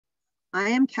I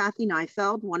am Kathy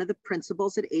Neifeld, one of the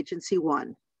principals at Agency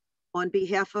One. On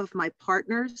behalf of my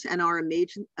partners and our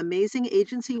amazing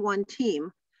Agency One team,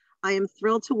 I am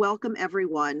thrilled to welcome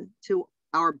everyone to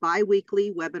our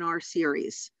bi-weekly webinar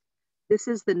series. This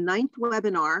is the 9th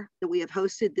webinar that we have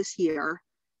hosted this year,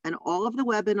 and all of the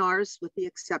webinars, with the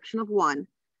exception of one,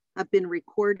 have been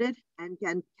recorded and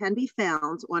can be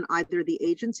found on either the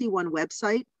Agency One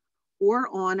website or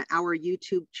on our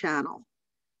YouTube channel.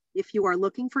 If you are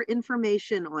looking for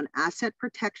information on asset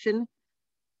protection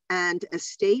and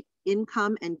estate,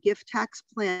 income, and gift tax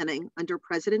planning under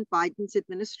President Biden's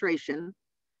administration,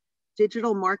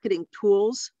 digital marketing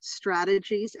tools,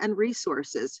 strategies, and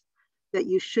resources that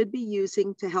you should be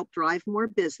using to help drive more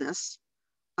business,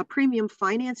 a premium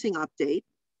financing update,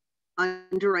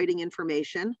 underwriting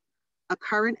information, a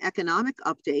current economic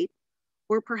update,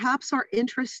 or perhaps are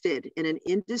interested in an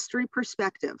industry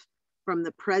perspective from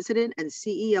the President and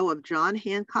CEO of John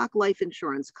Hancock Life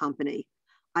Insurance Company,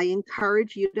 I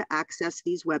encourage you to access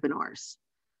these webinars.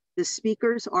 The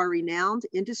speakers are renowned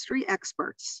industry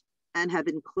experts and have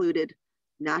included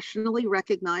nationally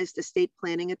recognized estate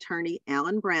planning attorney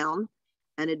Alan Brown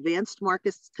and advanced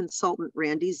markets consultant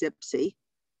Randy Zipsey,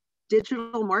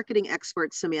 digital marketing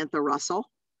expert Samantha Russell,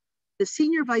 the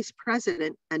Senior Vice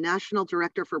President and National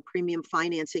Director for Premium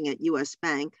Financing at U.S.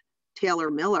 Bank,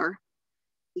 Taylor Miller,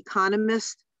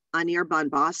 economist Anir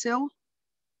Bonbasu,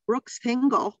 Brooks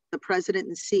Hingle, the President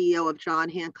and CEO of John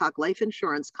Hancock Life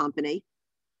Insurance Company,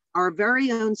 our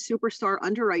very own superstar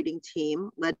underwriting team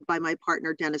led by my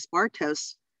partner Dennis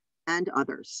Bartos, and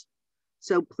others.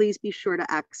 So please be sure to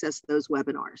access those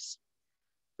webinars.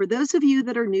 For those of you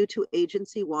that are new to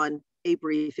Agency One, a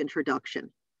brief introduction.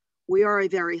 We are a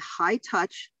very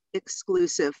high-touch,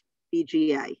 exclusive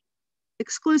BGA.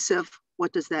 Exclusive,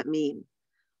 what does that mean?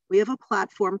 We have a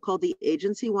platform called the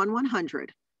Agency One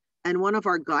 100, and one of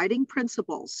our guiding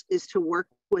principles is to work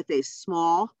with a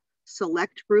small,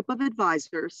 select group of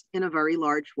advisors in a very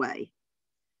large way.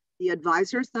 The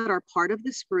advisors that are part of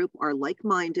this group are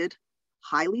like-minded,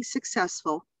 highly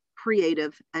successful,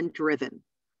 creative, and driven.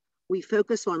 We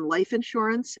focus on life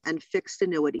insurance and fixed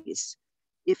annuities.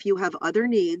 If you have other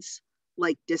needs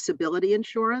like disability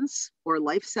insurance or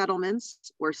life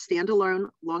settlements or standalone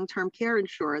long-term care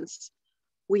insurance,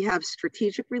 we have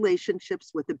strategic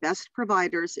relationships with the best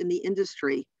providers in the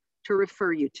industry to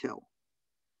refer you to.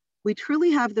 We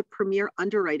truly have the premier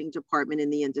underwriting department in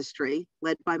the industry,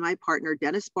 led by my partner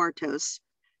Dennis Bartos,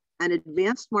 and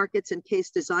advanced markets and case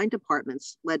design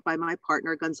departments led by my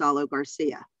partner Gonzalo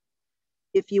Garcia.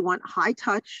 If you want high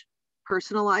touch,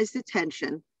 personalized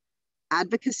attention,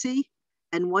 advocacy,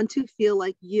 and want to feel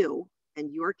like you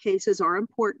and your cases are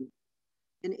important,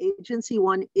 then Agency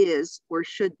One is or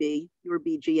should be your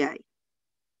BGA.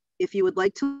 If you would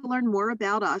like to learn more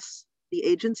about us, the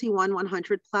Agency One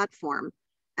 100 platform,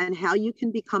 and how you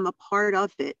can become a part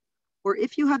of it, or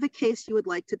if you have a case you would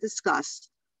like to discuss,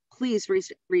 please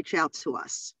reach out to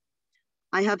us.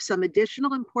 I have some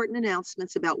additional important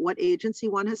announcements about what Agency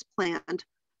One has planned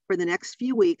for the next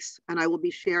few weeks, and I will be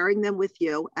sharing them with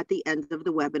you at the end of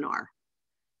the webinar.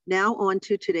 Now on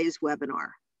to today's webinar,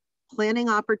 Planning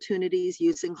Opportunities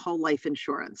Using Whole Life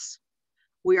Insurance.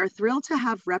 We are thrilled to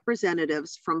have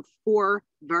representatives from 4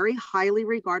 very highly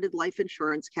regarded life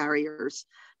insurance carriers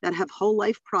that have whole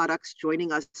life products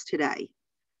joining us today.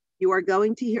 You are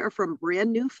going to hear from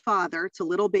brand new father to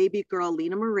little baby girl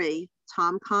Lena Marie,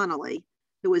 Tom Connelly,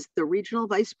 who is the Regional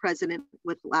Vice President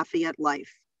with Lafayette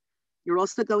Life. You're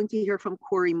also going to hear from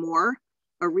Corey Moore,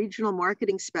 a Regional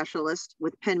Marketing Specialist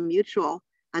with Penn Mutual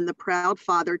and the proud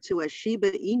father to a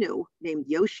Shiba Inu named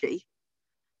Yoshi.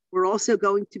 We're also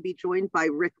going to be joined by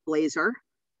Rick Blaser,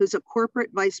 who's a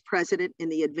Corporate Vice President in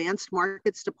the Advanced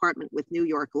Markets Department with New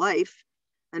York Life.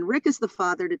 And Rick is the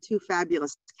father to 2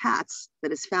 fabulous cats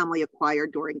that his family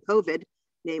acquired during COVID,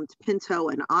 named Pinto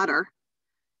and Otter.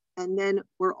 And then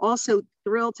we're also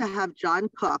thrilled to have John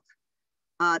Cook,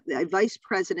 the Vice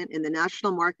President in the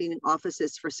National Marketing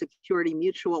Offices for Security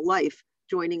Mutual Life,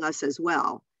 joining us as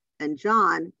well. And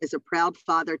John is a proud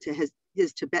father to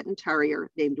his Tibetan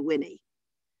Terrier named Winnie.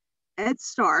 Ed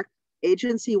Stark,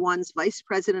 Agency One's Vice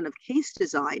President of Case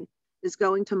Design, is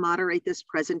going to moderate this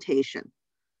presentation.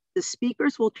 The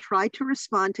speakers will try to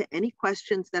respond to any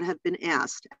questions that have been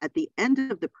asked at the end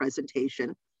of the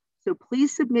presentation, so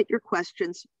please submit your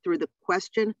questions through the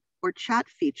question or chat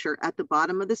feature at the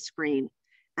bottom of the screen,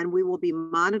 and we will be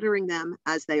monitoring them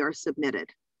as they are submitted.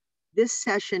 This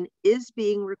session is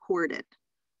being recorded.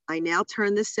 I now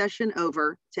turn this session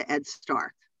over to Ed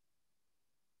Stark.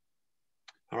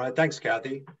 All right, thanks,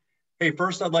 Kathy. Hey,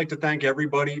 first, I'd like to thank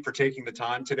everybody for taking the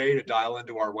time today to dial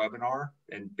into our webinar.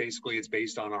 And basically, it's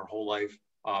based on our whole life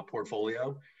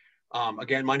portfolio.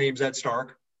 Again, my name's Ed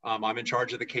Stark. I'm in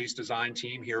charge of the case design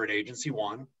team here at Agency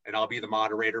One, and I'll be the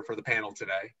moderator for the panel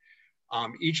today.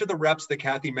 Each of the reps that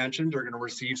Kathy mentioned are going to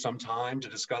receive some time to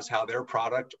discuss how their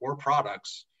product or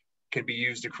products can be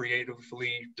used to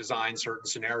creatively design certain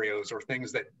scenarios or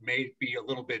things that may be a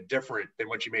little bit different than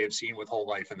what you may have seen with whole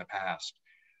life in the past.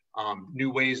 New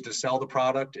ways to sell the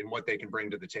product and what they can bring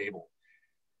to the table.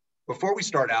 Before we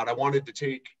start out, I wanted to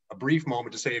take a brief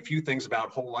moment to say a few things about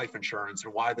whole life insurance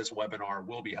and why this webinar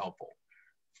will be helpful.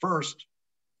 First,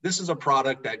 this is a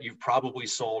product that you've probably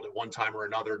sold at one time or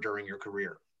another during your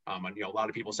career. And, a lot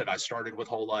of people said I started with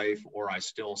whole life or I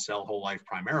still sell whole life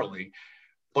primarily,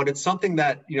 but it's something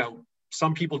that,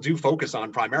 some people do focus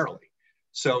on primarily.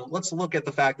 So let's look at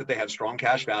the fact that they have strong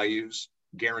cash values,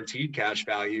 guaranteed cash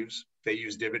values. They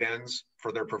use dividends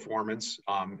for their performance,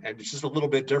 and it's just a little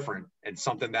bit different and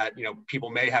something that people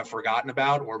may have forgotten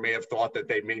about or may have thought that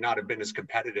they may not have been as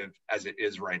competitive as it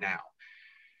is right now.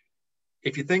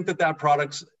 If you think that that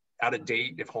product's out of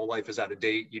date, if whole life is out of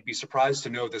date, you'd be surprised to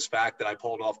know this fact that I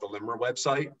pulled off the LIMRA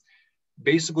website.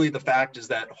 Basically, the fact is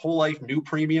that whole life new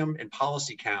premium and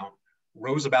policy count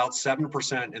rose about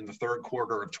 7% in the third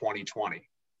quarter of 2020.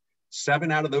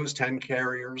 7 out of those 10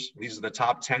 carriers, these are the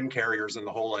top 10 carriers in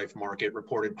the whole life market,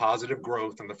 reported positive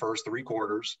growth in the first 3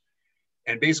 quarters.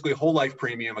 And basically whole life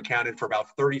premium accounted for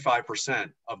about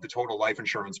 35% of the total life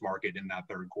insurance market in that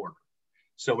third quarter.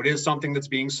 So it is something that's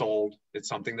being sold. It's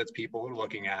something that people are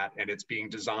looking at, and it's being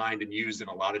designed and used in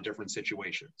a lot of different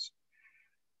situations.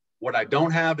 What I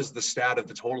don't have is the stat of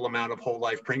the total amount of whole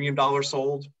life premium dollars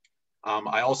sold.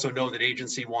 I also know that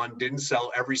Agency One didn't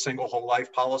sell every single whole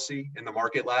life policy in the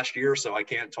market last year, so I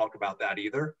can't talk about that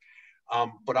either.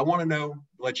 But I want to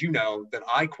let you know that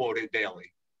I quote it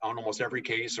daily on almost every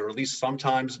case, or at least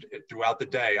sometimes throughout the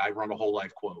day, I run a whole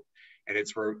life quote, and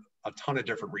it's for a ton of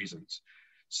different reasons.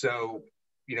 So,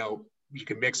 you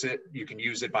can mix it, you can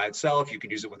use it by itself, you can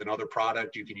use it with another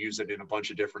product, you can use it in a bunch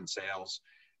of different sales.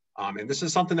 And this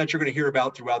is something that you're going to hear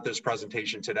about throughout this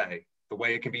presentation today, the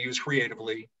way it can be used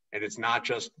creatively. And it's not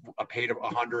just a paid of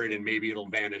 100 and maybe it'll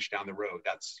vanish down the road.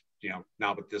 That's,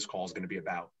 not what this call is going to be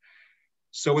about.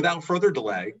 So without further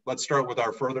delay, let's start with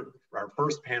our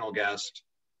first panel guest,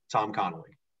 Tom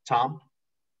Connelly. Tom?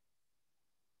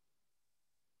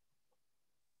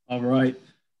 All right.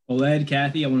 Well, Ed,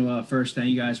 Kathy, I want to first thank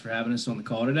you guys for having us on the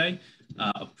call today.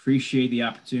 Appreciate the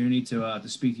opportunity to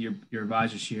speak to your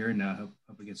advisors here, and hope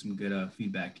we get some good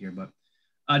feedback here. But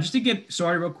just to get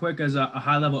started real quick, as a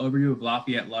high-level overview of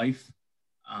Lafayette Life,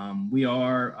 we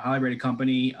are a highly rated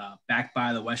company backed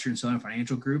by the Western Southern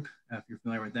Financial Group. If you're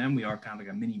familiar with them, we are kind of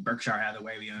like a mini Berkshire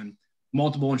Hathaway. We own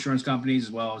multiple insurance companies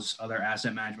as well as other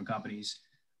asset management companies.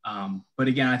 But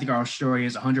again, I think our story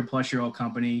is a 100-plus-year-old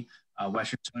company,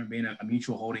 Western Southern being a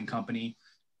mutual holding company,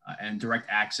 and direct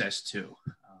access to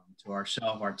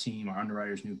ourselves, our team, our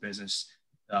underwriters, new business,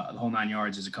 the whole 9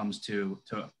 yards as it comes to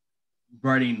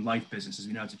writing life businesses.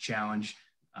 We know it's a challenge.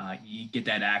 You get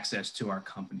that access to our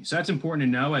company. So that's important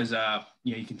to know as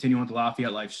you continue on with the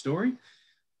Lafayette Life story.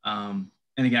 And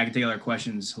again, I can take other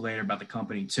questions later about the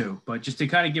company too. But just to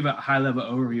kind of give a high-level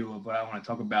overview of what I want to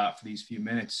talk about for these few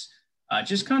minutes,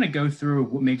 just kind of go through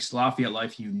what makes Lafayette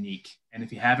Life unique. And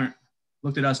if you haven't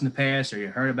looked at us in the past or you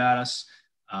heard about us,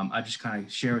 I just kind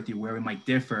of share with you where we might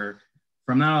differ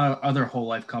from not other whole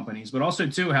life companies, but also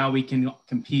too how we can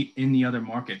compete in the other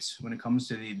markets when it comes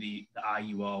to the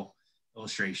IUL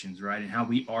illustrations, right? And how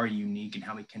we are unique and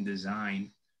how we can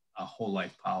design whole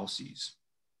life policies.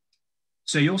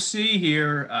 So you'll see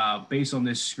here, based on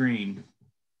this screen,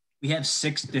 we have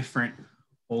 6 different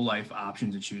whole life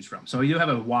options to choose from. So we do have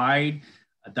a wide,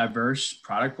 diverse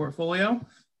product portfolio.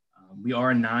 We are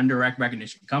a non-direct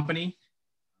recognition company.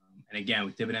 And again,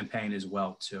 with dividend paying as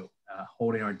well too,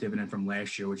 holding our dividend from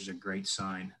last year, which is a great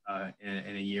sign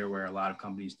in a year where a lot of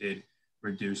companies did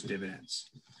reduce dividends.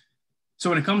 So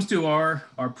when it comes to our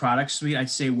product suite, I'd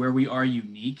say where we are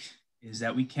unique is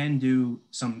that we can do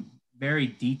some very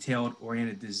detailed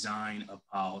oriented design of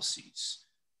policies.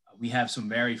 We have some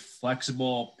very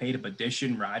flexible paid-up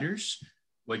addition riders,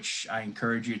 which I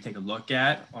encourage you to take a look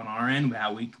at on our end,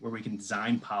 where we can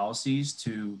design policies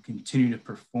to continue to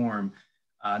perform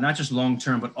not just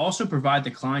long-term, but also provide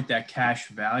the client that cash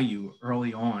value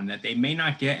early on that they may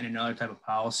not get in another type of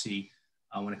policy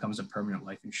when it comes to permanent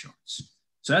life insurance.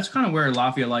 So that's kind of where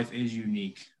Lafayette Life is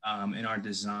unique in our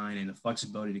design and the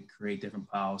flexibility to create different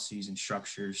policies and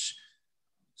structures.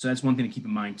 So that's one thing to keep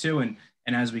in mind too. And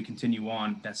as we continue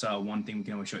on, that's one thing we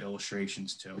can always show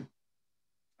illustrations to.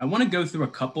 I want to go through a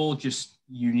couple just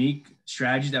unique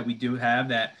strategies that we do have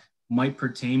that might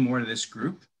pertain more to this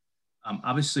group.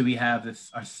 Obviously, we have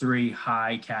our 3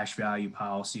 high cash value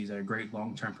policies that are great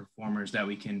long-term performers that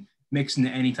we can mix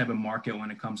into any type of market when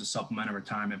it comes to supplemental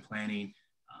retirement planning,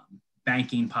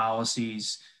 banking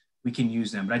policies. We can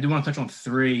use them. But I do want to touch on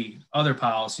 3 other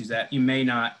policies that you may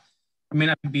not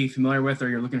be familiar with, or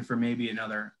you're looking for maybe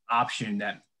another option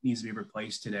that needs to be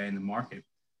replaced today in the market.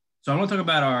 So I want to talk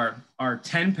about our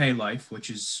 10-pay life,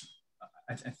 which is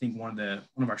I think one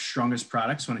of our strongest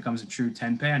products when it comes to true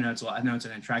 10-pay. I know it's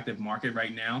an attractive market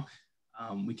right now.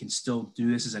 We can still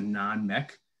do this as a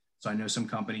non-MEC. So I know some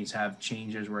companies have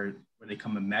changes where they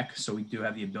come a MEC. So we do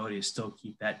have the ability to still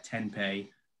keep that 10-pay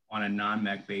on a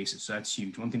non-MEC basis. So that's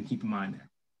huge. One thing to keep in mind there.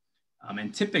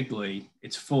 And typically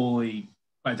it's fully,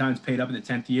 by the time it's paid up in the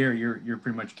 10th year, you're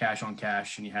pretty much cash on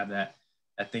cash, and you have that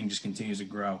thing just continues to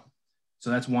grow. So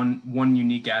that's one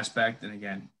unique aspect. And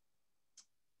again,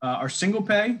 our single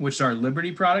pay, which is our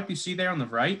Liberty product you see there on the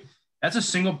right, that's a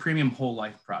single premium whole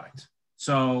life product.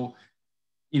 So,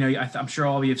 I'm sure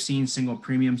all of you have seen single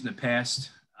premiums in the past.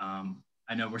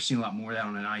 I know we're seeing a lot more of that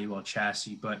on an IUL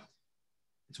chassis, but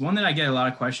it's one that I get a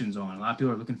lot of questions on. A lot of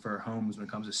people are looking for homes when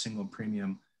it comes to single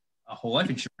premium whole life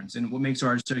insurance. And what makes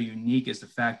ours so unique is the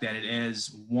fact that it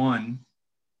is, one,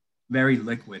 very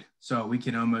liquid. So we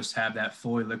can almost have that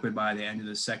fully liquid by the end of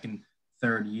the second,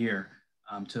 third year,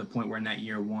 to the point where in that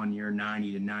year 1, year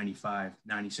 90 to 95,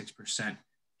 96%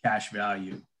 cash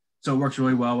value. So it works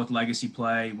really well with legacy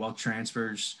play, wealth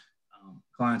transfers.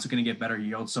 Clients are going to get better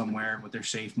yield somewhere with their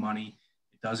safe money.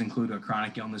 It does include a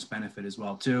chronic illness benefit as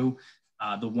well too.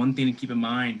 The one thing to keep in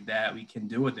mind that we can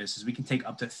do with this is we can take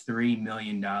up to $3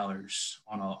 million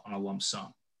on a lump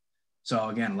sum. So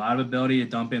again, a lot of ability to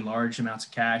dump in large amounts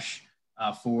of cash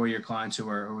for your clients who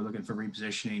are looking for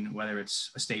repositioning, whether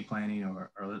it's estate planning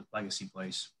or legacy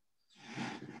plays.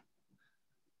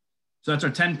 So that's our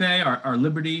 10-pay, our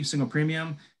Liberty single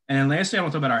premium. And then lastly, I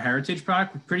want to talk about our Heritage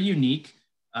product. We're pretty unique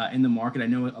in the market. I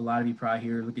know a lot of you probably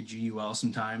here look at GUL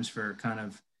sometimes for kind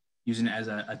of using it as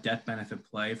a death benefit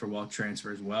play for wealth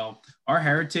transfer as well. Our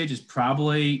Heritage is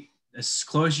probably as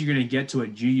close as you're going to get to a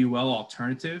GUL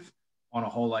alternative on a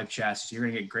whole life chassis. So you're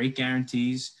going to get great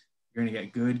guarantees. You're going to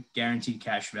get good guaranteed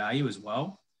cash value as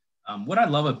well. What I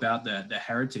love about the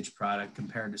Heritage product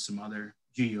compared to some other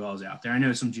GULs out there, I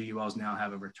know some GULs now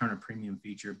have a return of premium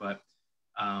feature, but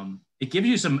it gives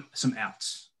you some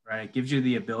outs, right? It gives you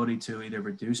the ability to either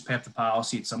reduce pay up the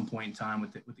policy at some point in time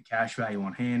with the cash value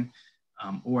on hand,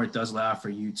 or it does allow for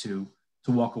you to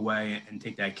walk away and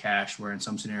take that cash, where in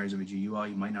some scenarios of a GUL,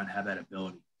 you might not have that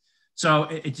ability. So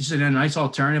it's just a nice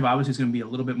alternative. Obviously, it's going to be a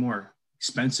little bit more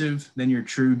expensive than your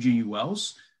true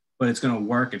GULs, but it's going to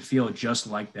work and feel just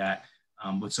like that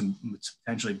with some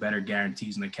potentially better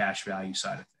guarantees on the cash value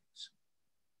side of things.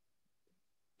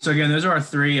 So again, those are our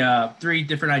three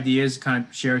different ideas to kind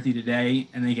of share with you today.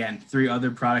 And again, 3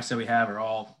 other products that we have are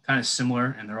all kind of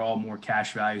similar, and they're all more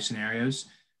cash value scenarios.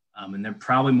 And they're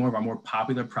probably more of our more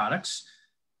popular products.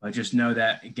 But just know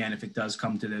that, again, if it does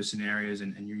come to those scenarios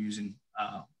and you're using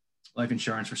life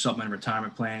insurance for supplemental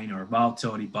retirement planning or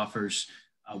volatility buffers,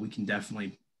 we can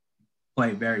definitely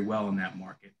play very well in that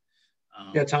market.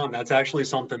 Yeah, Tom, that's actually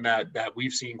something that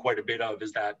we've seen quite a bit of,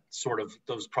 is that sort of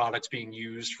those products being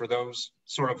used for those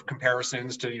sort of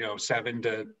comparisons to, 7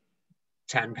 to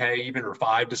 10 pay even, or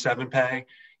 5 to 7 pay,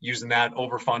 using that,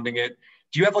 overfunding it.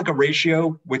 Do you have like a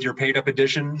ratio with your paid up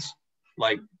additions,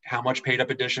 like how much paid up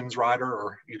additions, Ryder,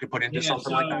 or you could put into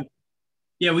something like that?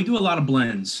 Yeah, we do a lot of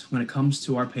blends when it comes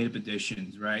to our paid up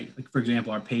additions, right? Like, for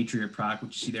example, our Patriot product,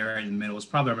 which you see there right in the middle, is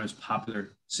probably our most popular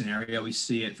scenario. We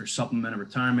see it for supplemental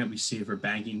retirement. We see it for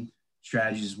banking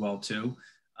strategies as well, too.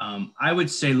 I would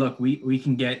say, look, we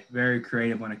can get very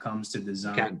creative when it comes to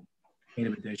design paid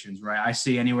up additions, right? I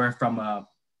see anywhere from a,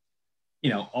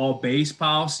 all base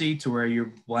policy to where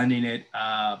you're blending it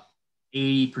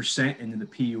 80% into the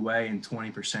PUA and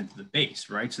 20% to the base,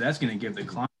 right? So that's going to give the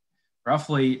client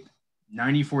roughly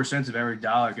 94 cents of every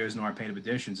dollar goes into our paid up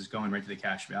additions is going right to the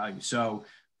cash value. So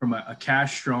from a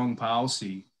cash strong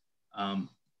policy,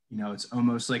 it's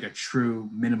almost like a true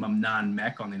minimum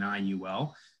non-MEC on the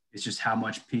IUL. It's just how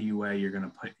much PUA you're going to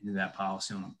put into that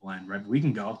policy on a blend, right? But we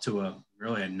can go up to a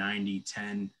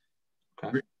 90-10,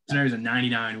 there's a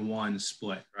 99-1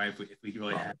 split, right? If we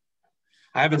really have.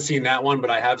 I haven't seen that one, but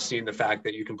I have seen the fact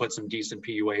that you can put some decent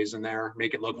PUAs in there,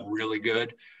 make it look really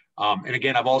good. And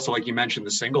again, I've also, like you mentioned,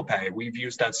 the single pay. We've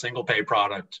used that single pay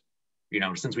product,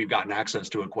 since we've gotten access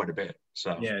to it quite a bit.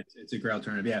 So yeah, it's a great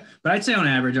alternative. Yeah, but I'd say on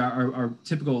average, our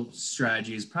typical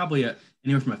strategy is probably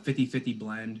anywhere from a 50-50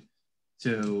 blend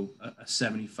to a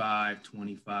 75,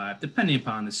 25, depending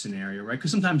upon the scenario, right?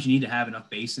 Because sometimes you need to have enough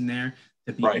base in there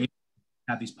to be able to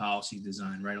have these policies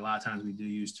designed, right? A lot of times we do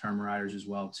use term riders as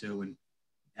well too. And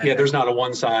yeah, there's not a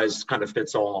one size kind of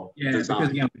fits all design.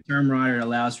 Because again, the term rider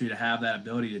allows for you to have that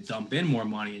ability to dump in more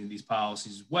money into these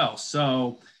policies as well.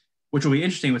 So, which will be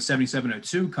interesting with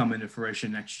 7702 come into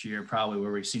fruition next year, probably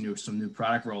where we see some new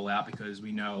product rollout, because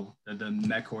we know that the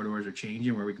Met corridors are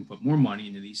changing where we can put more money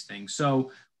into these things.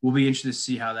 So we'll be interested to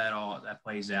see how that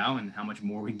plays out and how much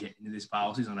more we can get into these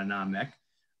policies on a non-MEC.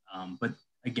 But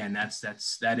again,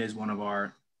 that is one of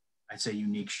our, I'd say,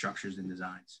 unique structures and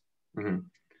designs. Mm-hmm.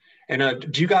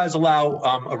 And do you guys allow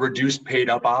a reduced paid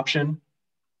up option?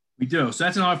 We do. So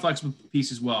that's another flexible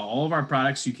piece as well. All of our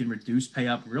products, you can reduce pay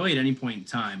up really at any point in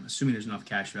time, assuming there's enough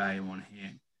cash value on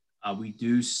hand. We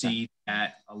do see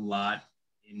that a lot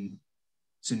in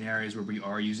scenarios where we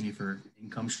are using it for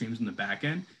income streams in the back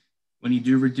end. When you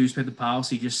do reduce pay the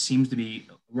policy, it just seems to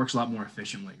works a lot more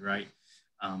efficiently, right?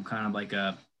 Kind of like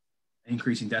a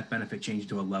increasing death benefit changing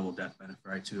to a level death benefit,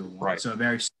 right? 2 to 1. Right. So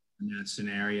very similar in that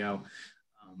scenario.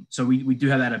 So we do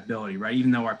have that ability, right? Even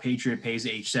though our Patriot pays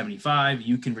at age 75,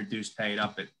 you can reduce pay it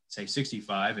up at, say,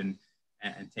 65 and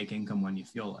take income when you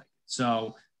feel like it.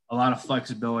 So a lot of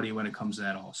flexibility when it comes to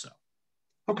that also.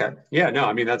 Okay. Yeah, no,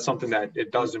 I mean, that's something that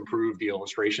it does improve the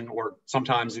illustration, or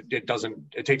sometimes it doesn't,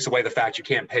 it takes away the fact you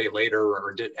can't pay later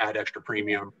or add extra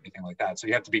premium, anything like that. So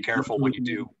you have to be careful when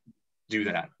you do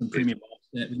that.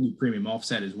 Premium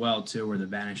offset as well too, or the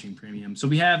vanishing premium. So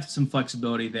we have some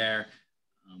flexibility there.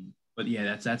 But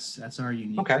yeah, that's our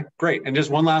unique. Okay, great. And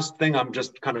just one last thing I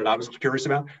was curious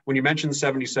about. When you mentioned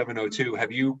 7702,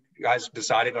 have you guys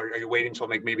decided, are you waiting until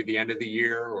maybe the end of the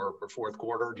year or fourth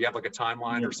quarter? Do you have like a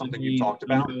timeline or something you talked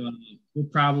about? We'll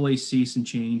probably see some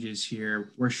changes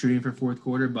here. We're shooting for fourth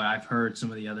quarter, but I've heard some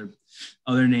of the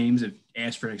other names have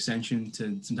asked for an extension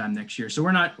to sometime next year. So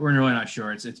we're really not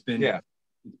sure. It's been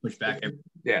pushed back.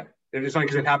 Yeah. It's funny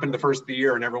because it happened the first of the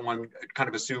year and everyone kind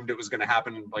of assumed it was going to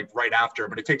happen like right after,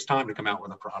 but it takes time to come out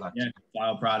with a product. Yeah,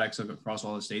 file products across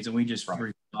all the states. And we just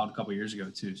filed a couple of years ago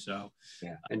too. So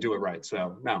yeah, and do it right.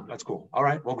 So no, that's cool. All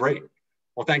right. Well, great.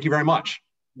 Well, thank you very much.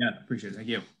 Yeah, appreciate it. Thank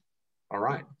you. All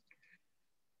right.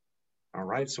 All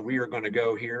right. So we are going to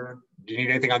go here. Do you need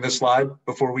anything on this slide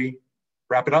before we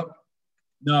wrap it up?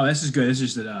 No, this is good. This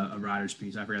is just a rider's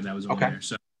piece. I forgot that was on there.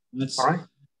 So that's all right.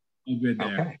 I'm good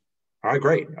there. Okay. All right,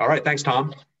 great. All right, thanks,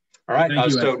 Tom. All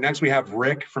right, so next we have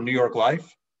Rick from New York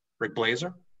Life, Rick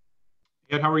Blaser.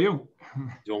 Ed, how are you?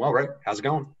 Doing well, Rick. How's it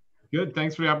going? Good.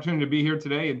 Thanks for the opportunity to be here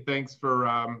today, and thanks for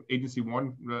Agency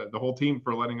One, the whole team,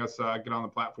 for letting us get on the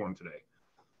platform today.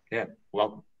 Yeah,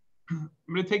 welcome. I'm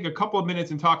going to take a couple of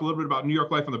minutes and talk a little bit about New York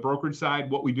Life on the brokerage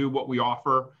side, what we do, what we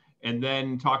offer, and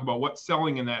then talk about what's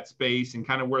selling in that space and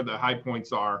kind of where the high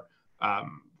points are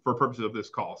for purposes of this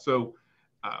call. So,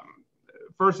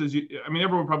 first is,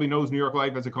 everyone probably knows New York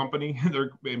Life as a company.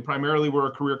 And primarily we're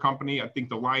a career company. I think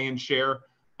the lion's share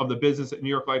of the business at New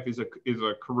York Life is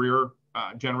a career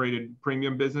generated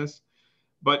premium business.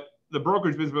 But the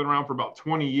brokerage business has been around for about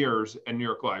 20 years at New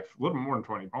York Life, a little more than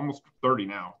 20, almost 30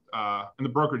 now, on the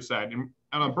brokerage side. And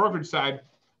on the brokerage side,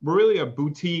 we're really a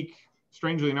boutique,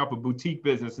 strangely enough, a boutique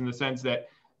business in the sense that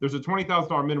there's a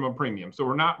 $20,000 minimum premium. So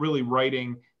we're not really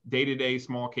writing day-to-day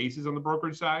small cases on the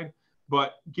brokerage side.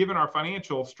 But given our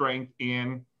financial strength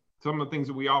and some of the things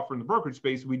that we offer in the brokerage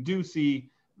space, we do see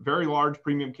very large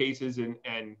premium cases and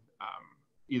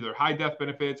either high death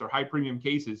benefits or high premium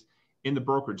cases in the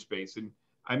brokerage space. And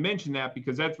I mention that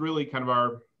because that's really kind of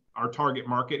our target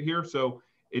market here. So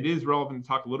it is relevant to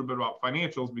talk a little bit about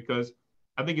financials, because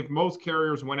I think if most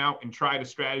carriers went out and tried a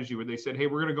strategy where they said, hey,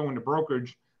 we're going to go into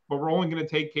brokerage, but we're only going to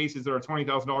take cases that are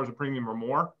 $20,000 a premium or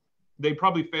more, they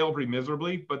probably fail pretty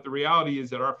miserably. But the reality is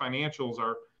that our financials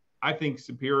are, I think,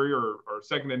 superior or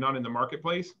second to none in the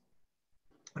marketplace.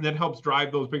 And that helps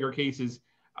drive those bigger cases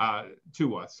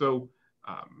to us. So,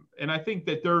 and I think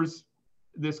that there's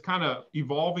this kind of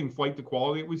evolving flight to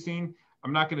quality that we've seen.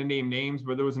 I'm not going to name names,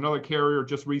 but there was another carrier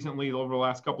just recently over the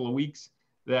last couple of weeks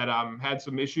that had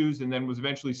some issues and then was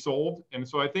eventually sold. And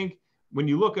so I think when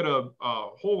you look at a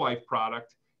whole life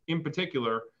product in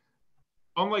particular,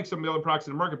 unlike some of the other products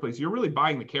in the marketplace, you're really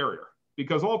buying the carrier,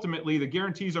 because ultimately the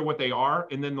guarantees are what they are.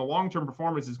 And then the long-term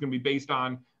performance is going to be based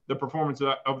on the performance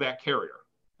of that carrier.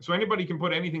 So anybody can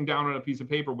put anything down on a piece of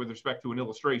paper with respect to an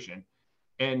illustration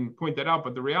and point that out.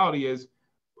 But the reality is,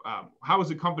 how is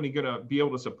the company going to be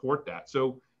able to support that?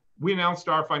 So we announced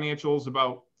our financials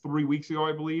about 3 weeks ago,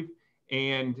 I believe.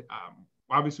 And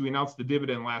obviously we announced the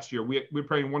dividend last year. We're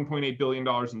paying $1.8 billion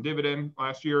in dividend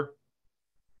last year.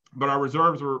 But our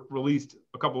reserves were released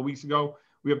a couple of weeks ago.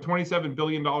 We have $27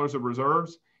 billion of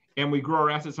reserves, and we grow our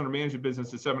assets under management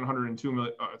business to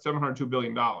 $702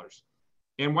 billion.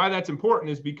 And why that's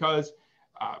important is because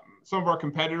some of our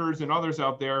competitors and others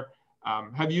out there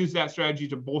have used that strategy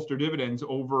to bolster dividends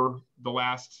over the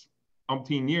last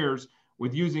umpteen years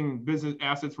with using business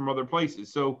assets from other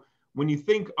places. So when you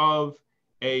think of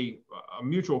a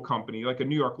mutual company like a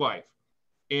New York Life,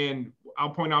 and I'll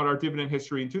point out our dividend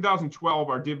history. In 2012,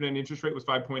 our dividend interest rate was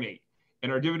 5.8,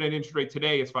 and our dividend interest rate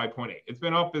today is 5.8. It's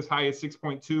been up as high as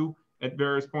 6.2 at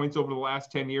various points over the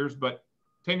last 10 years, but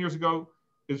 10 years ago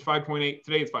it was 5.8.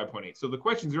 Today it's 5.8. So the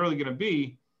question is really going to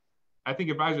be, I think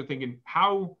advisors are thinking,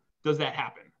 how does that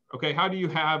happen? Okay, how do you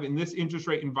have in this interest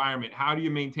rate environment, how do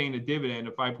you maintain a dividend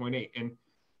of 5.8? And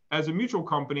as a mutual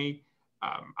company,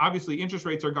 obviously interest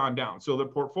rates are gone down. So the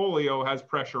portfolio has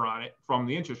pressure on it from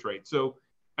the interest rate. So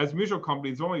as a mutual company,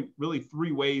 there's only really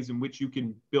three ways in which you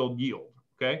can build yield.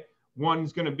 Okay,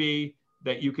 one's going to be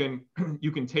that you can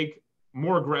take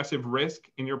more aggressive risk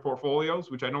in your portfolios,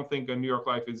 which I don't think a New York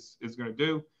Life is going to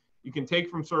do. You can take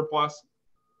from surplus,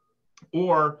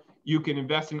 or you can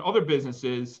invest in other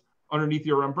businesses underneath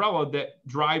your umbrella that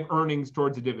drive earnings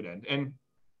towards a dividend. And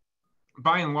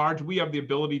by and large, we have the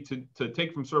ability to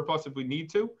take from surplus if we need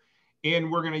to,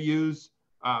 and we're going to use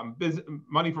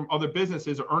money from other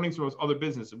businesses or earnings from those other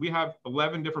businesses. We have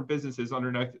 11 different businesses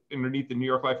underneath the New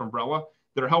York Life umbrella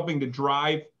that are helping to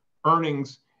drive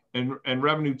earnings and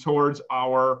revenue towards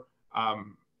our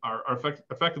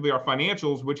effectively our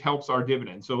financials, which helps our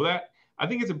dividend. So that, I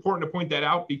think it's important to point that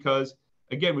out because,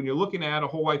 again, when you're looking at a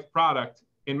whole life product,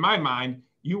 in my mind,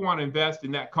 you want to invest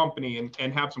in that company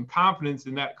and have some confidence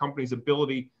in that company's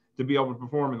ability to be able to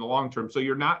perform in the long term. So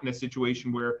you're not in a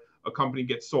situation where a company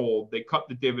gets sold, they cut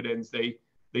the dividends,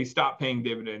 they stop paying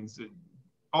dividends,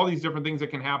 all these different things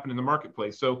that can happen in the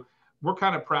marketplace. So we're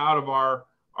kind of proud of our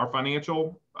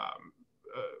financial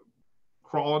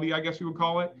quality, I guess you would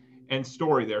call it, and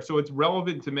story there. So it's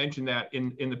relevant to mention that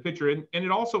in the picture. And it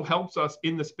also helps us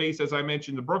in the space, as I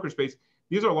mentioned, the broker space.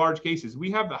 These are large cases. We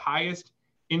have the highest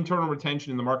internal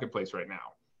retention in the marketplace right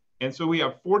now. And so we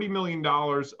have $40 million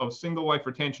of single life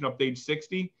retention up to age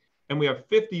 60, and we have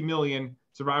 50 million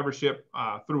survivorship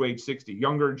through age 60,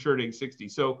 younger insured age 60.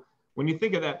 So when you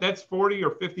think of that, that's 40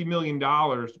 or $50 million,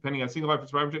 depending on single life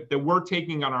survivorship, that we're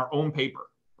taking on our own paper,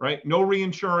 right? No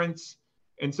reinsurance.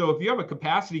 And so if you have a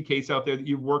capacity case out there that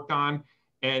you've worked on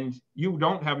and you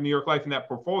don't have New York Life in that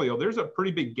portfolio, there's a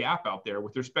pretty big gap out there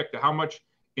with respect to how much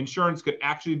insurance could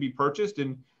actually be purchased.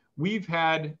 And we've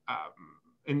had,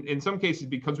 in some cases,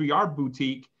 because we are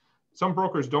boutique, some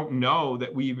brokers don't know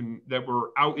that that we're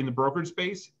out in the brokerage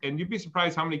space. And you'd be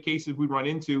surprised how many cases we run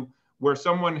into where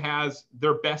someone has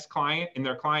their best client and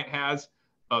their client has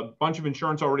a bunch of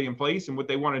insurance already in place. And what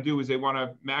they want to do is they want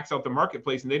to max out the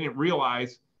marketplace, and they didn't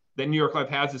realize that New York Life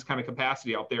has this kind of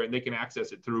capacity out there and they can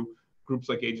access it through groups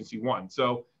like Agency One.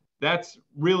 So that's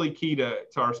really key to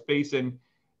our space. And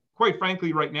quite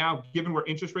frankly, right now, given where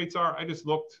interest rates are, I just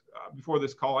looked before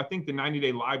this call, I think the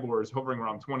 90-day LIBOR is hovering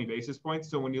around 20 basis points.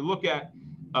 So when you look at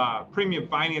premium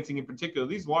financing in particular,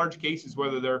 these large cases,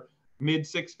 whether they're mid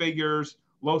six figures,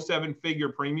 low seven figure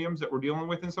premiums that we're dealing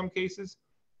with in some cases,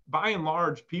 by and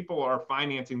large, people are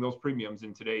financing those premiums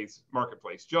in today's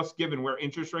marketplace, just given where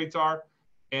interest rates are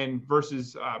and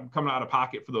versus coming out of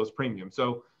pocket for those premiums.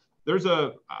 So there's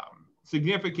a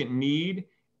significant need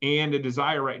and a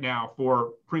desire right now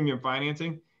for premium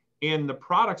financing. And the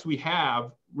products we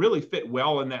have really fit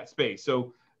well in that space.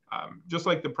 So just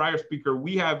like the prior speaker,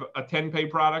 we have a 10-pay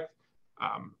product,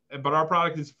 but our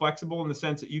product is flexible in the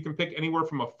sense that you can pick anywhere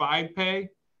from a 5-pay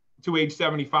to age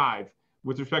 75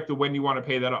 with respect to when you want to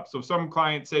pay that up. So if some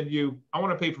client said to you, I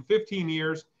want to pay for 15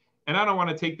 years, and I don't want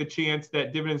to take the chance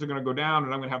that dividends are going to go down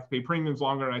and I'm going to have to pay premiums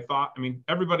longer than I thought. I mean,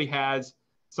 everybody has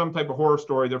some type of horror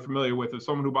story they're familiar with of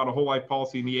someone who bought a whole life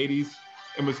policy in the 80s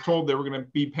and was told they were going to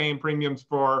be paying premiums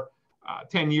for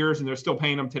 10 years and they're still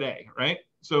paying them today, right?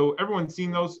 So everyone's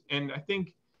seen those. And I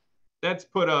think that's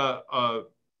put a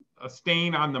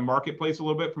stain on the marketplace a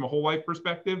little bit from a whole life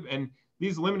perspective. And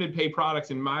these limited pay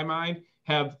products, in my mind,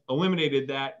 have eliminated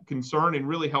that concern and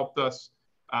really helped us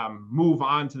move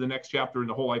on to the next chapter in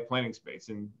the whole life planning space.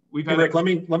 And we've had Rick, let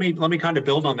me kind of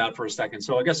build on that for a second.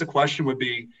 So I guess the question would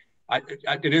be,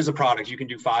 it is a product. You can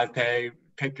do 5-pay,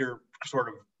 pick your sort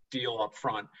of deal up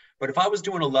front. But if I was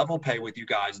doing a level pay with you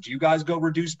guys, do you guys go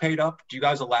reduce paid up? Do you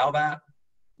guys allow that?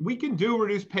 We can do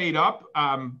reduce paid up,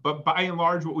 but by and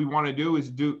large, what we want to do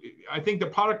is I think the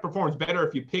product performs better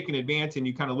if you pick in advance and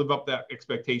you kind of live up that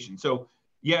expectation. So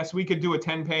yes, we could do a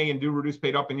 10-pay and do reduce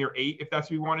paid up in year 8 if that's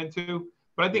what we wanted to.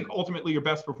 But I think ultimately your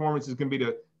best performance is going to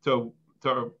be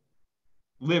to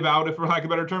live out, if for lack of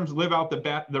better terms, live out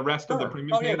the rest of the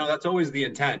premium. Oh yeah, no, that's always the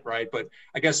intent, right? But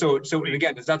I guess so. And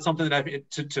again, is that something that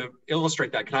to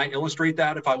illustrate that? Can I illustrate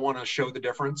that if I want to show the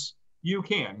difference? You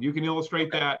can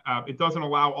illustrate that. It doesn't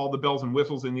allow all the bells and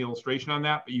whistles in the illustration on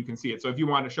that, but you can see it. So if you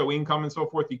want to show income and so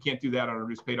forth, you can't do that on a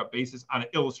reduced paid up basis. On an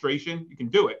illustration, you can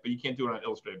do it, but you can't do it on an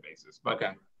illustrated basis. But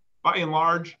by and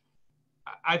large,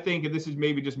 I think, and this is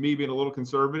maybe just me being a little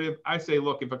conservative, I say,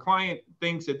 look, if a client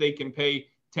thinks that they can pay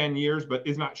 10 years, but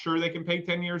is not sure they can pay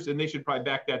 10 years, then they should probably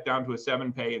back that down to a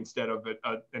 7 pay instead of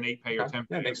an 8 pay or 10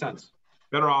 pay. Yeah, makes sense.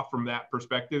 Better off from that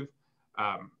perspective.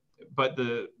 But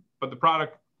the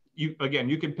product, you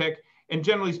can pick, and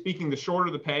generally speaking, the shorter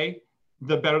the pay,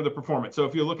 the better the performance. So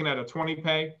if you're looking at a 20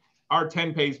 pay, our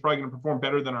 10 pay is probably going to perform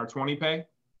better than our 20 pay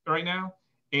right now.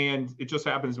 And it just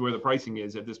happens where the pricing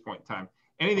is at this point in time.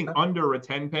 Anything under a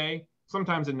 10 pay,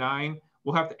 sometimes a 9,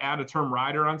 we'll have to add a term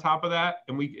rider on top of that.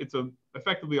 And it's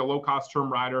effectively a low-cost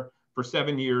term rider for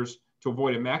 7 years to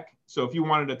avoid a MEC. So if you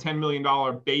wanted a $10 million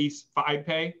base 5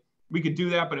 pay, we could do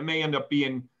that, but it may end up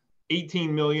being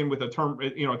 18 million with a term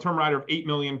rider of 8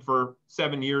 million for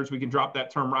 7 years. We can drop that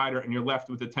term rider and you're left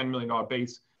with a $10 million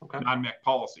base non-MEC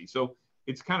policy. So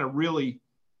it's kind of really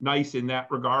nice in that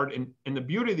regard. And the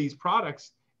beauty of these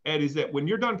products, Ed, is that when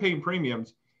you're done paying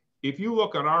premiums, if you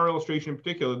look on our illustration in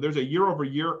particular, there's a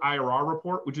year-over-year IRR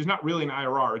report, which is not really an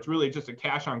IRR. It's really just a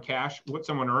cash on cash, what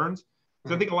someone earns.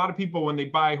 So I think a lot of people, when they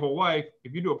buy whole life,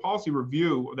 if you do a policy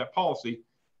review of that policy,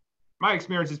 my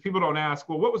experience is people don't ask,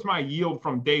 well, what was my yield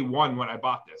from day one when I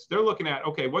bought this? They're looking at,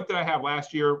 okay, what did I have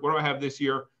last year? What do I have this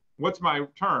year? What's my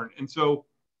return? And so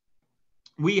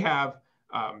we have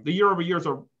the year-over-years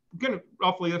are going to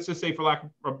roughly, let's just say for lack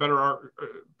of better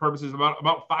purposes,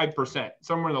 about 5%,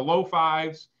 somewhere in the low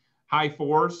 5s, high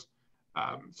 4s.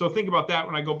 So think about that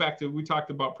when I go back to, we talked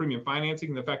about premium financing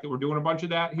and the fact that we're doing a bunch of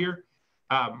that here.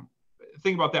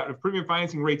 Think about that. If premium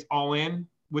financing rates all in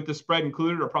with the spread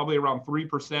included are probably around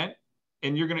 3%,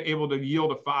 and you're going to be able to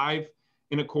yield a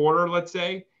 5.25%, let's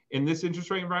say, in this interest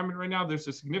rate environment right now, there's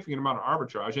a significant amount of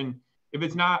arbitrage. And if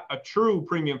it's not a true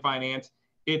premium finance,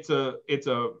 it's a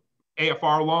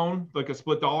AFR loan, like a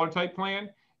split dollar type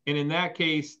plan. And in that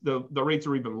case, the rates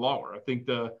are even lower. I think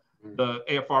the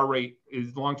AFR rate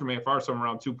is long-term AFR somewhere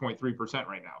around 2.3%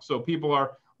 right now. So people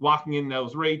are locking in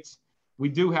those rates. We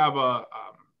do have a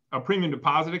premium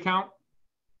deposit account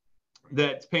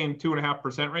that's paying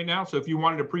 2.5% right now. So if you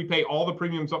wanted to prepay all the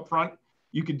premiums up front,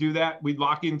 you could do that. We'd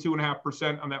lock in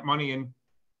 2.5% on that money. And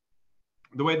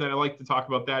the way that I like to talk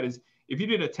about that is if you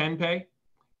did a 10 pay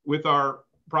with our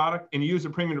product and you use a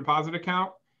premium deposit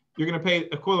account, you're going to pay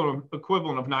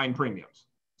equivalent of 9 premiums.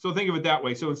 So think of it that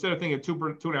way. So instead of thinking of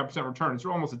 2.5% return, it's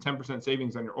almost a 10%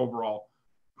 savings on your overall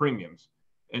premiums.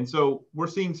 And so we're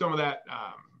seeing some of that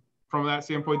from that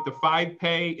standpoint. The 5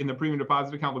 pay in the premium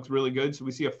deposit account looks really good. So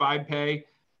we see a 5 pay,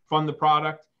 fund the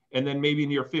product, and then maybe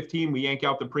in year 15, we yank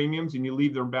out the premiums and you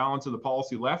leave the balance of the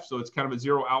policy left. So it's kind of a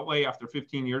zero outlay after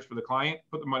 15 years for the client.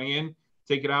 Put the money in,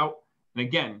 take it out. And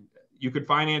again, you could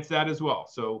finance that as well.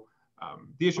 So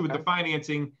the issue with the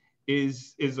financing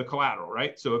is the collateral,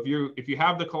 right? So if you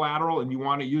have the collateral and you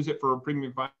want to use it for a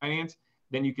premium finance,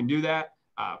 then you can do that.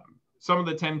 Some of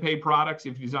the 10 pay products,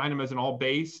 if you design them as an all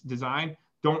base design,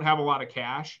 don't have a lot of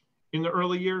cash in the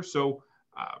early years. So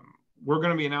we're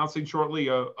going to be announcing shortly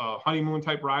a honeymoon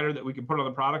type rider that we can put on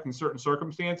the product in certain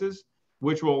circumstances,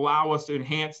 which will allow us to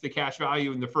enhance the cash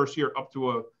value in the first year up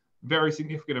to a very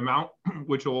significant amount,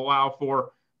 which will allow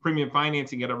for premium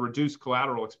financing at a reduced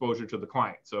collateral exposure to the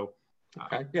client. So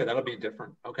okay, yeah, that'll be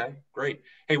different. Okay, great.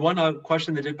 Hey, one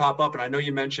question that did pop up, and I know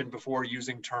you mentioned before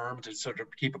using term to sort of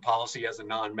keep a policy as a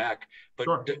non-MEC, but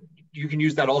sure. You can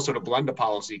use that also to blend a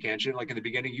policy, can't you? Like in the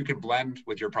beginning, you can blend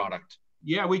with your product.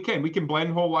 Yeah, we can. We can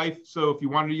blend whole life. So if you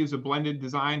wanted to use a blended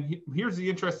design, here's the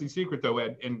interesting secret though,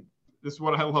 Ed, and this is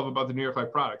what I love about the New York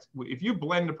Life products. If you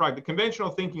blend the product, the conventional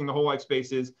thinking in the whole life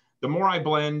space is the more I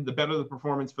blend, the better the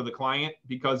performance for the client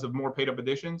because of more paid up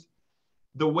additions.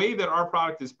 The way that our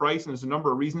product is priced, and there's a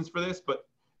number of reasons for this, but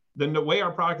then the way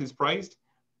our product is priced,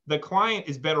 the client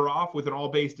is better off with an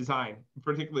all-base design,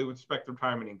 particularly with respect to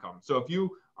retirement income. So if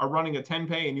you are running a 10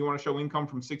 pay and you want to show income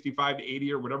from 65 to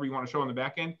 80 or whatever you want to show on the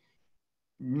back end,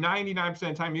 99% of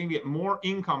the time you can get more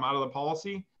income out of the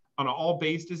policy on an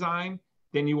all-base design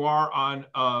than you are on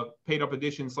a paid-up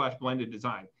addition / blended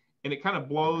design. And it kind of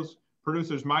blows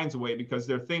producers' minds away because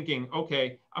they're thinking,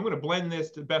 okay, I'm going to blend this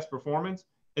to best performance.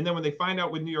 And then when they find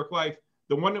out with New York Life,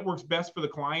 the one that works best for the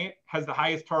client has the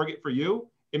highest target for you,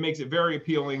 it makes it very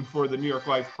appealing for the New York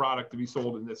Life product to be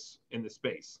sold in this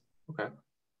space. Okay.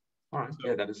 All right. So,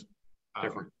 yeah, that is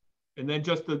different. And then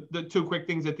just the two quick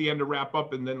things at the end to wrap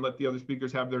up and then let the other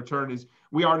speakers have their turn is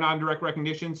we are non-direct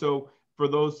recognition. So for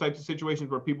those types of situations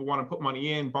where people want to put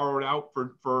money in, borrow it out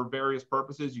for various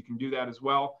purposes, you can do that as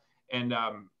well. And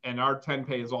our 10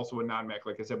 pay is also a non-MEC.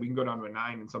 Like I said, we can go down to a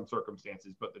 9 in some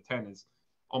circumstances, but the 10 is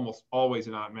almost always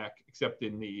a non-MEC, except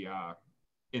in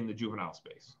the juvenile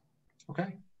space.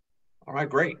 Okay. All right,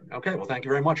 great. Okay, well, thank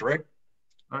you very much, Rick.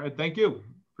 All right, thank you.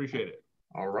 Appreciate it.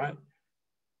 All right.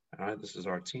 All right, this is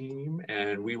our team,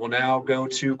 and we will now go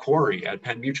to Corey at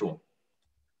Penn Mutual.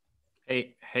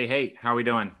 Hey, how are we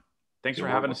doing? Thanks for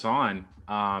having us on.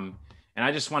 And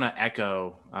I just want to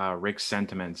echo Rick's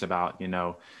sentiments about,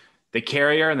 the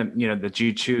carrier and the that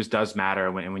you choose does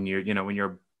matter when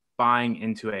you're buying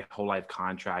into a whole life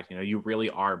contract. You really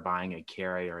are buying a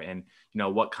carrier, and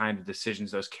what kind of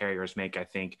decisions those carriers make, I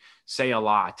think, say a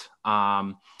lot.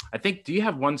 I think, do you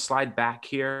have one slide back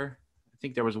here? I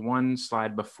think there was one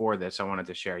slide before this I wanted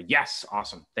to share. Yes,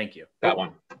 awesome, thank you. That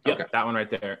one. Yep, okay. That one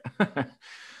right there.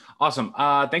 Awesome.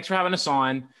 Thanks for having us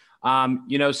on.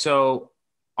 So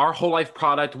our whole life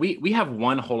product, we have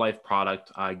one whole life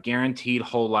product, guaranteed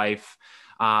whole life.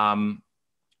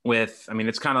 It's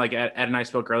kind of like Ed and I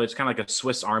spoke earlier. It's kind of like a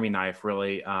Swiss Army knife,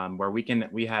 really, where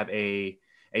we have a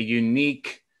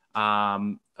unique,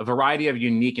 a variety of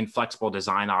unique and flexible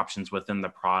design options within the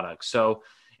product. So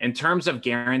in terms of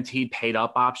guaranteed paid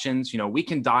up options, we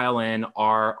can dial in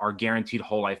our guaranteed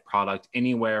whole life product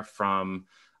anywhere from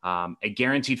a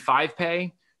guaranteed 5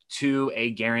 pay to a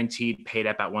guaranteed paid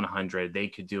up at 100. They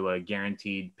could do a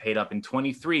guaranteed paid up in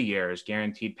 23 years,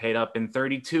 guaranteed paid up in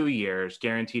 32 years,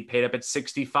 guaranteed paid up at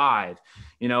 65.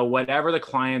 Whatever the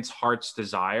client's heart's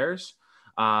desires,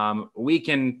 we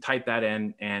can type that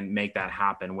in and make that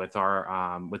happen with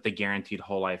our with the guaranteed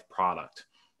whole life product.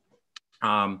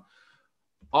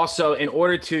 Also, in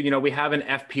order to, we have an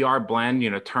FPR blend,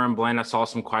 term blend. I saw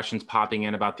some questions popping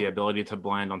in about the ability to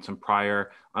blend on some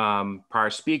prior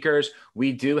speakers.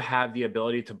 We do have the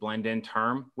ability to blend in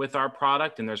term with our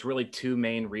product. And there's really two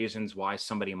main reasons why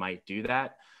somebody might do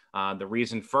that. The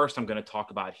reason first I'm going to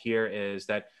talk about here is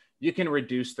that you can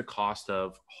reduce the cost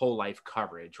of whole life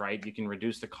coverage, right? You can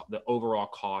reduce the overall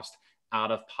cost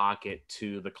out of pocket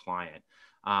to the client.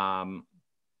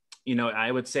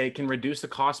 I would say it can reduce the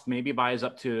cost maybe by as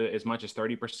much as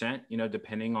 30%,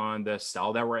 depending on the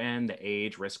cell that we're in, the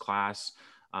age, risk class,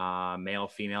 male,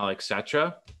 female,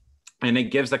 etc. And it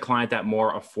gives the client that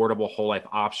more affordable whole life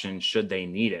option should they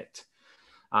need it.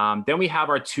 Then we have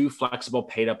our 2 flexible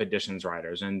paid up additions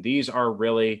riders, and these are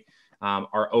really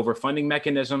our overfunding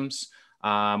mechanisms.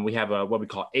 We have what we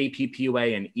call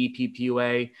APPUA and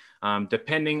EPPUA,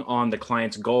 depending on the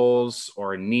client's goals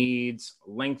or needs,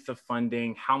 length of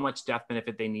funding, how much death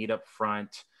benefit they need up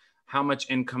front, how much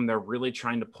income they're really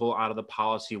trying to pull out of the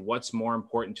policy, what's more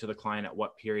important to the client at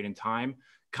what period in time,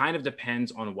 kind of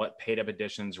depends on what paid up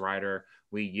additions rider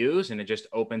we use. And it just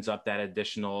opens up that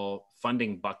additional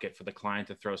funding bucket for the client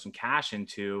to throw some cash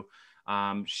into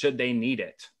should they need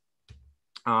it.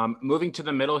 Moving to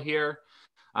the middle here,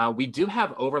 we do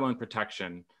have overloan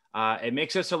protection. It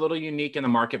makes us a little unique in the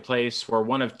marketplace. We're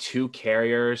one of 2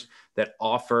 carriers that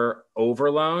offer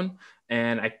overloan.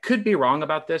 And I could be wrong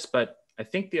about this, but I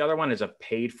think the other one is a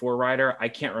paid for rider. I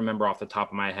can't remember off the top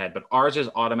of my head, but ours is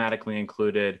automatically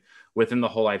included within the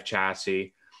whole life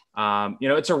chassis.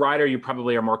 It's a rider you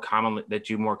more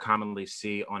commonly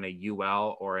see on a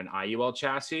UL or an IUL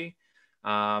chassis.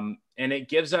 And it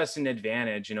gives us an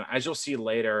advantage, as you'll see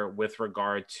later with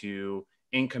regard to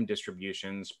income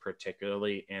distributions,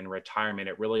 particularly in retirement.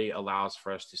 It really allows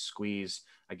for us to squeeze,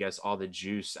 I guess, all the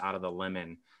juice out of the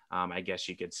lemon, I guess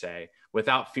you could say,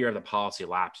 without fear of the policy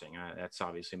lapsing. That's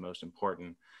obviously most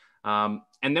important. And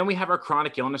then we have our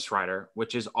chronic illness rider,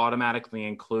 which is automatically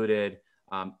included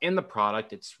in the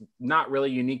product. It's not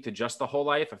really unique to just the whole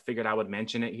life. I figured I would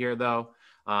mention it here, though.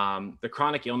 The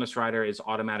chronic illness rider is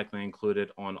automatically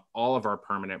included on all of our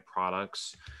permanent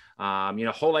products.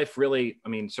 Whole life really,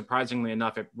 surprisingly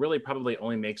enough, it really probably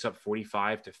only makes up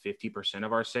 45 to 50%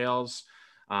 of our sales.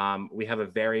 We have a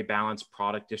very balanced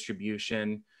product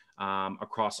distribution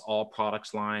across all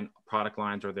product lines,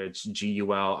 whether it's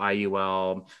GUL,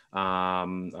 IUL,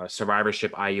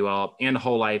 survivorship IUL, and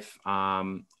whole life,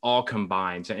 all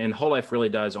combined. And whole life really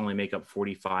does only make up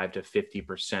 45 to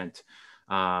 50%.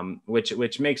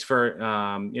 Which makes for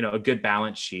a good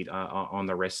balance sheet on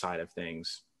the risk side of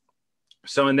things.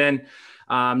 So, and then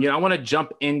I want to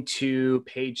jump into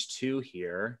page 2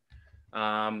 here,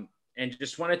 and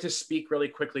just wanted to speak really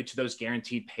quickly to those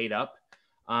guaranteed paid up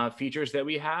features that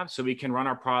we have, so we can run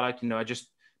our product. I just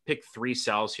pick 3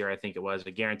 cells here. I think it was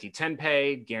a guaranteed 10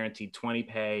 pay, guaranteed 20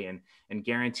 pay, and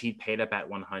guaranteed paid up at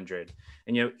 100.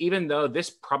 And, you know, even though this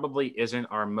probably isn't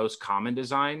our most common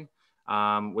design,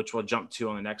 which we'll jump to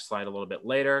on the next slide a little bit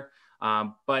later,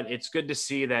 but it's good to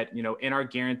see that, you know, in our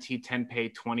guaranteed 10 pay,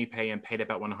 20 pay, and paid up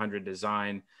at 100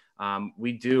 design,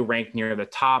 we do rank near the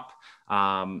top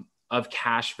of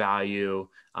cash value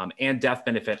and death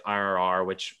benefit IRR,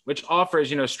 which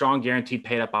offers, you know, strong guaranteed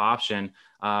paid up option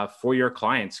for your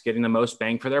clients, getting the most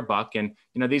bang for their buck. And,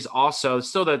 you know, these also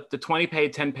still the 20 pay,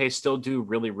 10 pay still do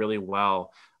really, really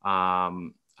well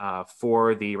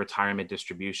for the retirement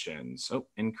distributions. So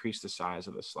increase the size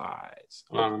of the slides.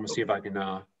 Let me see if I can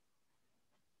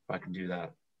do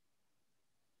that.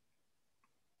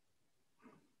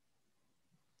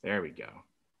 There we go.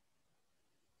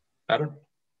 Better?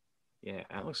 Yeah,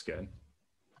 that looks good.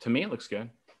 To me, it looks good.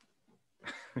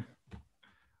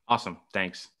 Awesome.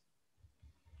 Thanks.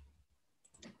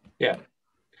 Yeah.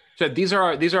 So these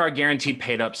are our guaranteed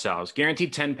paid up cells.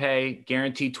 Guaranteed 10 pay,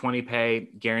 guaranteed 20 pay,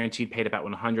 guaranteed paid up at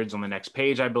 100s on the next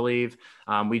page, I believe.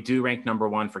 We do rank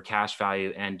 #1 for cash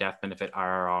value and death benefit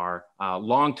IRR.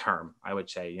 Long term, I would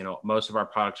say, you know, most of our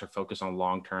products are focused on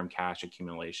long-term cash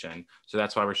accumulation. So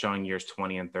that's why we're showing years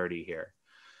 20 and 30 here.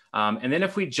 And then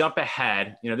if we jump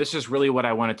ahead, you know, this is really what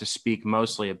I wanted to speak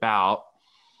mostly about.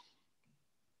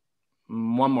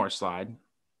 One more slide.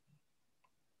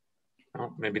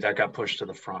 Oh, maybe that got pushed to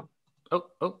the front. Oh,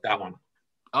 that one.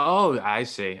 Oh, I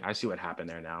see what happened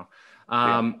there now.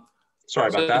 Yeah. Sorry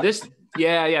about that.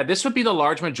 This would be the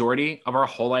large majority of our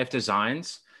whole life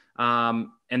designs. And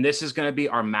this is going to be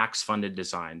our max funded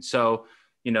design. So,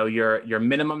 you know, your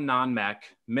minimum non-MEC,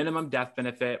 minimum death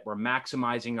benefit, we're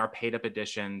maximizing our paid up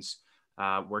additions.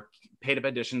 We're paid up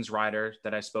additions rider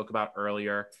that I spoke about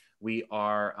earlier. We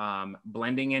are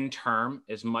blending in term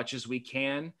as much as we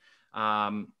can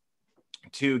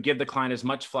to give the client as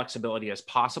much flexibility as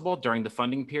possible during the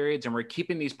funding periods. And we're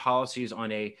keeping these policies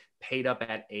on a paid up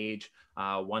at age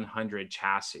 100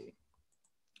 chassis.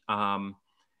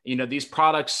 You know, these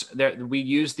products, we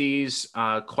use these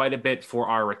quite a bit for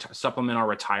our supplemental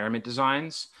retirement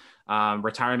designs,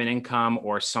 retirement income,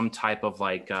 or some type of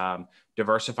like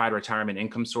diversified retirement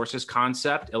income sources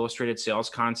concept, illustrated sales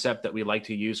concept that we like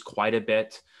to use quite a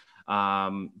bit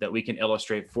that we can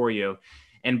illustrate for you.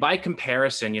 And by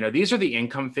comparison, you know, these are the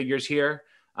income figures here.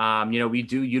 You know, we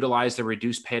do utilize the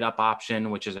reduced paid up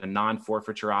option, which is a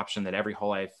non-forfeiture option that every whole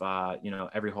life,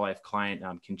 every whole life client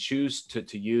can choose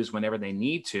to use whenever they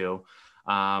need to.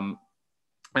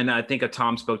 And I think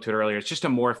Tom spoke to it earlier. It's just a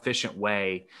more efficient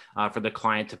way for the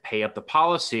client to pay up the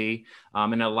policy,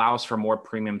 and it allows for more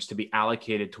premiums to be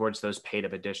allocated towards those paid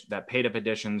up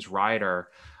additions rider,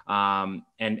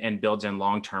 and builds in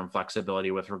long-term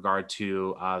flexibility with regard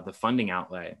to the funding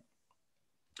outlay.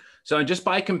 So just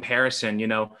by comparison, you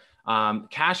know,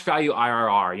 cash value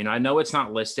IRR, you know, I know it's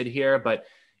not listed here, but,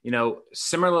 you know,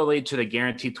 similarly to the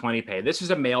guaranteed 20 pay, this is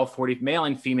a male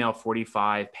and female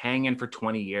 45 paying in for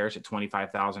 20 years at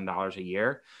 $25,000 a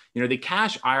year. You know, the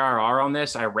cash IRR on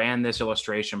this, I ran this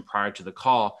illustration prior to the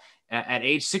call, at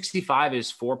age 65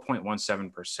 is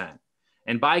 4.17%.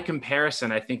 And by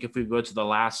comparison, I think if we go to the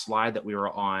last slide that we were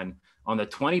on the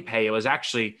 20 pay, it was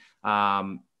actually,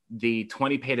 the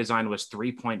 20 pay design was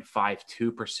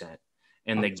 3.52%.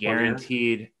 And the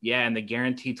guaranteed, and the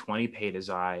guaranteed 20 pay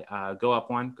design, go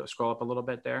scroll up a little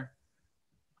bit there.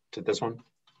 To this one?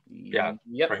 Yeah.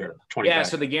 Yep. Right here. 20 yeah.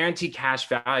 So the guaranteed cash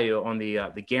value on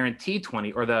the guaranteed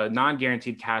 20, or the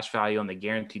non-guaranteed cash value on the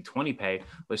guaranteed 20 pay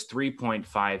was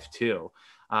 3.52.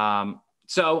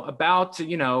 So about,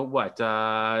 you know, what,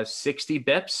 60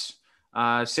 bips,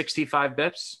 65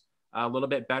 bips, a little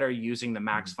bit better using the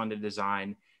max funded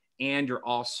design. And you're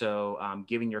also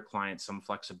giving your clients some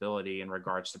flexibility in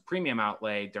regards to premium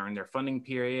outlay during their funding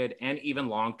period and even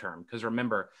long-term. Because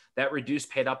remember, that reduced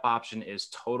paid up option is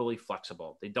totally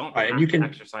flexible. They don't have to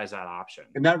exercise that option.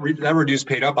 And that reduced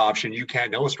paid up option, you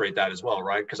can illustrate that as well,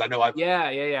 right? Because I know I've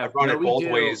run it both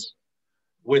ways,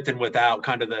 with and without,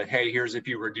 kind of the, hey, here's if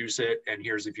you reduce it and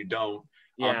here's if you don't.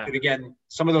 And again,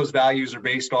 some of those values are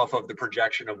based off of the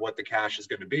projection of what the cash is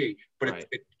going to be, but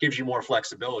it gives you more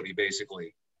flexibility,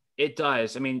 basically. It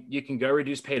does. I mean, you can go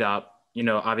reduce paid up, you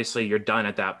know, obviously you're done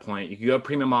at that point. You can go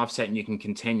premium offset and you can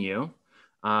continue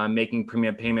making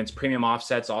premium payments. Premium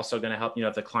offset's also going to help, you know,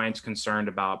 if the client's concerned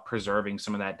about preserving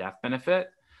some of that death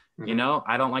benefit. You know,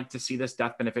 I don't like to see this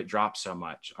death benefit drop so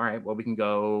much. All right, well, we can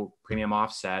go premium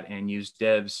offset and use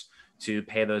divs to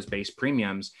pay those base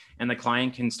premiums, and the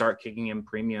client can start kicking in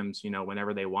premiums, you know,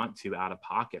 whenever they want to, out of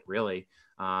pocket, really,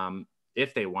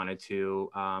 if they wanted to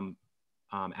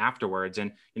afterwards.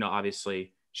 And, you know,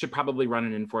 obviously should probably run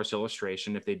an in-force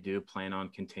illustration if they do plan on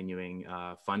continuing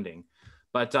funding.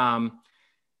 But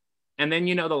and then,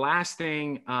 the last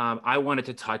thing I wanted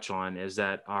to touch on is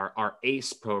that our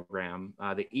ACE program,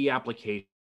 the e-application,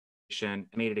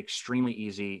 made it extremely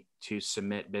easy to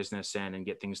submit business in and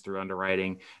get things through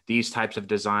underwriting. These types of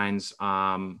designs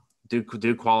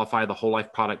do qualify. The whole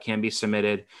life product can be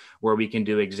submitted, where we can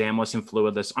do examless and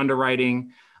fluidless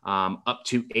underwriting up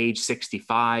to age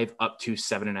 65, up to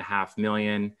 $7.5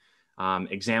 million.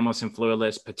 Examless and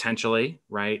fluidless potentially,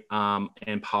 right?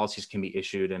 And policies can be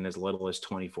issued in as little as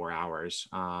 24 hours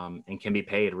and can be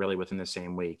paid really within the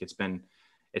same week. It's been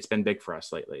big for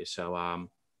us lately. So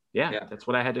yeah, that's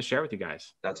what I had to share with you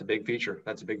guys. That's a big feature.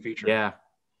 That's a big feature. Yeah.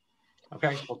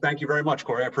 Okay. Well, thank you very much,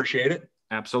 Corey. I appreciate it.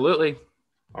 Absolutely.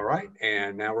 All right.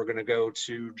 And now we're going to go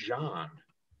to John.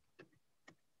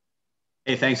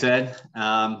 Hey, thanks, Ed.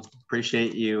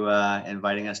 Appreciate you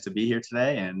inviting us to be here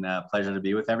today, and pleasure to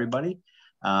be with everybody.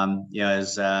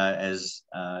 As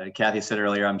Kathy said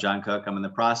earlier, I'm John Cook. I'm in the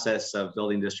process of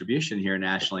building distribution here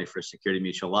nationally for Security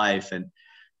Mutual Life, and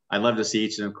I'd love to see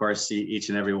each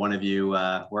and every one of you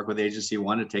work with Agency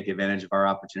One to take advantage of our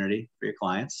opportunity for your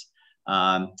clients.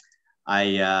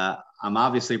 I'm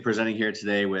obviously presenting here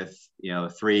today with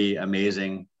three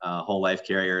amazing whole life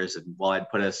carriers, and while I'd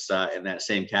put us in that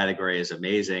same category as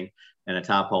amazing and a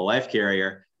top whole life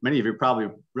carrier, many of you probably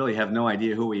really have no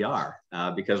idea who we are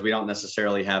because we don't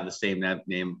necessarily have the same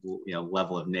name,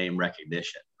 level of name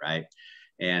recognition, right?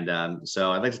 And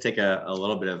so I'd like to take a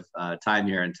little bit of time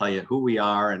here and tell you who we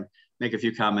are and make a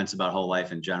few comments about whole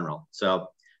life in general. So,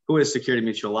 who is Security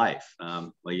Mutual Life?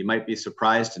 Well, you might be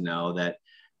surprised to know that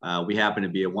we happen to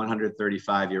be a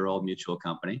 135-year-old mutual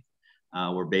company.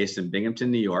 We're based in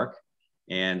Binghamton, New York,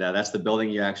 and that's the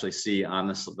building you actually see on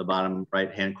the bottom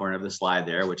right-hand corner of the slide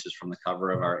there, which is from the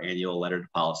cover of our annual letter to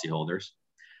policyholders.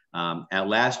 At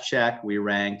last check, we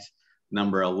ranked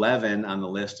number 11 on the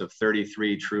list of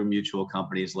 33 true mutual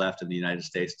companies left in the United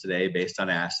States today based on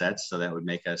assets. So that would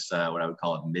make us what I would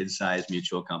call a mid-sized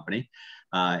mutual company,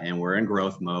 and we're in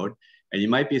growth mode. And you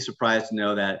might be surprised to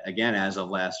know that, again, as of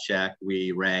last check,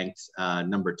 we ranked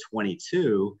number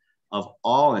 22 of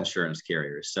all insurance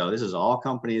carriers. So this is all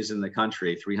companies in the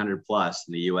country, 300 plus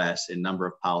in the US in number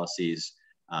of policies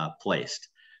placed.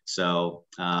 So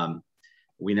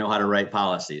we know how to write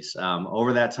policies.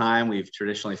 Over that time, we've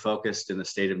traditionally focused in the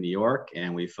state of New York,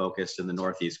 and we've focused in the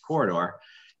Northeast corridor.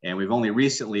 And we've only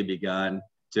recently begun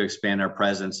to expand our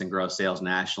presence and grow sales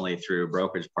nationally through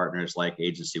brokerage partners like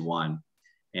Agency One.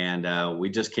 And we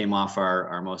just came off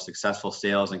our most successful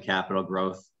sales and capital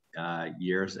growth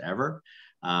years ever,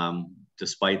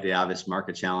 despite the obvious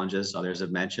market challenges others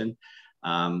have mentioned.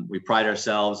 We pride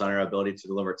ourselves on our ability to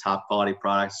deliver top quality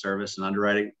product, service, and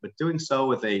underwriting, but doing so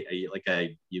with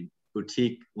a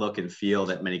boutique look and feel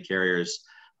that many carriers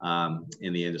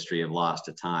in the industry have lost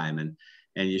to time. And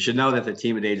you should know that the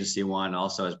team at Agency One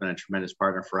also has been a tremendous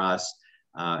partner for us.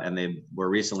 And they were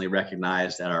recently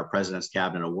recognized at our President's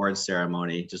Cabinet Awards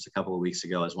ceremony just a couple of weeks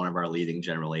ago as one of our leading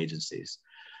general agencies.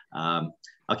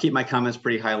 I'll keep my comments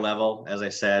pretty high level, as I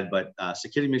said, but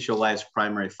Security Mutual Life's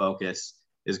primary focus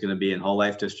is going to be in whole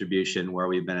life distribution, where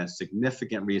we've been a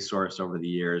significant resource over the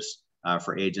years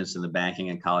for agents in the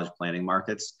banking and college planning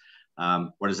markets.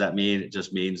 What does that mean? It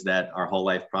just means that our whole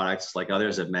life products, like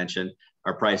others have mentioned,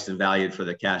 are priced and valued for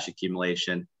the cash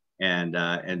accumulation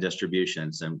and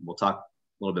distributions. And we'll talk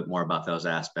a little bit more about those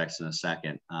aspects in a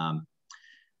second.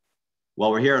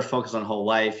 While we're here to focus on whole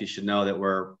life, you should know that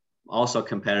we're also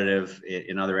competitive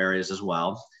in other areas as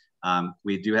well.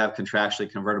 We do have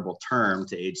contractually convertible term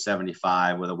to age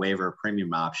 75 with a waiver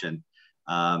premium option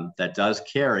that does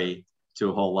carry to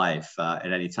a whole life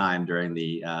at any time during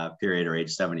the period or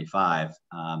age 75.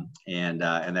 And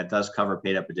that does cover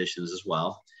paid up additions as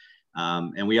well.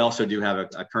 And we also do have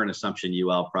a current assumption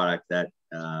UL product that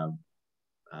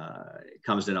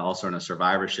comes in also in a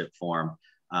survivorship form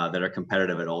that are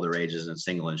competitive at older ages and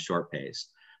single and short pays.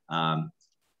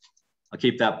 I'll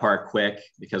keep that part quick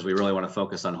because we really want to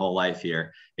focus on whole life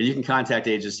here. And you can contact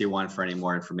Agency One for any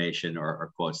more information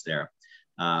or quotes there.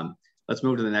 Let's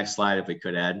move to the next slide if we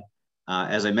could, Ed.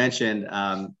 As I mentioned,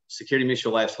 Security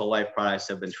Mutual Life's whole life products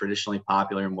have been traditionally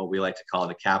popular in what we like to call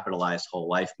the capitalized whole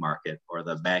life market, or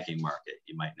the banking market,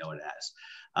 you might know it as.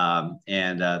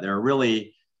 There are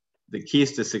really, the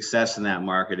keys to success in that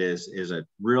market is a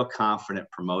real confident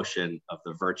promotion of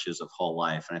the virtues of whole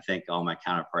life. And I think all my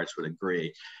counterparts would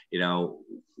agree. There's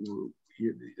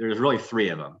really three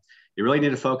of them. You really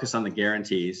need to focus on the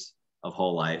guarantees of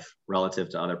whole life relative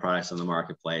to other products in the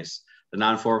marketplace. The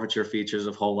non-forfeiture features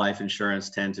of whole life insurance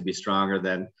tend to be stronger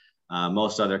than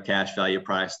most other cash value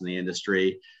products in the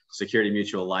industry. Security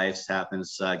Mutual Life's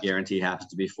guarantee happens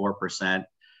to be 4%.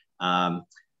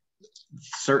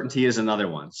 Certainty is another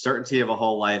one. Certainty of a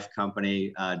whole life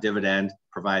company dividend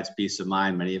provides peace of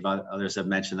mind. Many of others have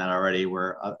mentioned that already,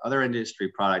 where other industry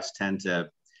products tend to,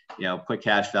 put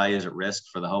cash values at risk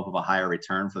for the hope of a higher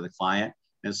return for the client.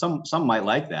 And some might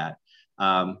like that.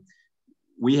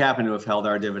 We happen to have held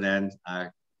our dividend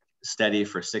steady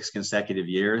for 6 consecutive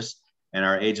years. And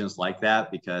our agents like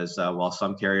that because while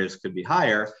some carriers could be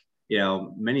higher,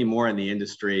 many more in the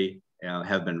industry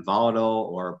have been volatile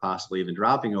or possibly even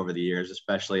dropping over the years,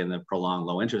 especially in the prolonged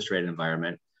low interest rate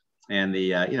environment. And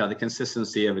the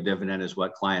consistency of a dividend is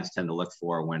what clients tend to look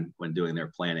for when doing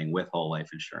their planning with whole life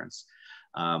insurance,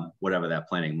 whatever that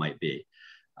planning might be,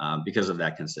 because of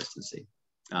that consistency.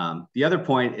 The other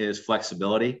point is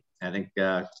flexibility. I think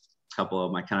a couple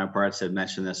of my counterparts had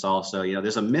mentioned this also.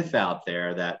 There's a myth out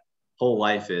there that whole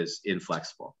life is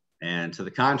inflexible. And to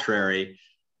the contrary,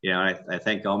 I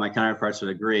think all my counterparts would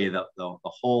agree that the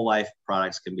whole life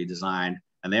products can be designed,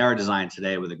 and they are designed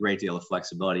today with a great deal of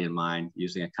flexibility in mind,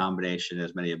 using a combination,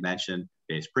 as many have mentioned,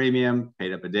 base premium,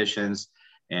 paid up additions,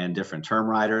 and different term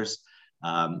riders.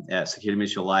 At Security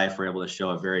Mutual Life, we're able to show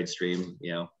a varied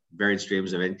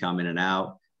streams of income in and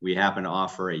out. We happen to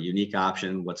offer a unique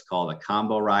option, what's called a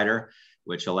combo rider,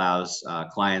 which allows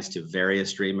clients to vary a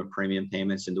stream of premium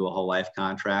payments into a whole life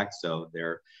contract. So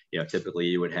typically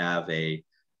you would have a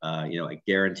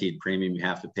guaranteed premium you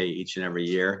have to pay each and every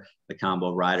year. The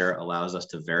combo rider allows us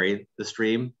to vary the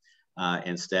stream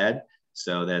instead.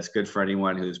 So that's good for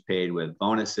anyone who's paid with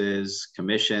bonuses,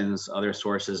 commissions, other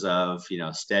sources of,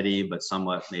 steady, but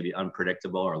somewhat maybe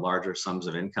unpredictable or larger sums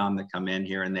of income that come in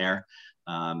here and there.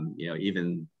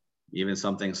 Even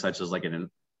something such as like an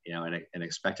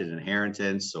expected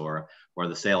inheritance or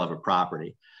the sale of a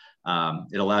property.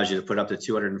 It allows you to put up to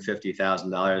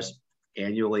 $250,000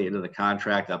 annually into the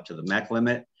contract up to the MEC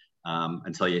limit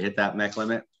until you hit that MEC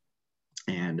limit.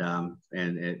 And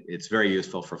it's very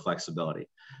useful for flexibility.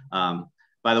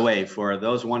 By the way, for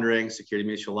those wondering, Security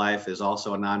Mutual Life is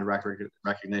also a non-direct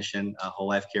recognition whole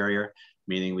life carrier,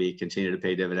 meaning we continue to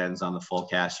pay dividends on the full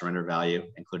cash surrender value,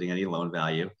 including any loan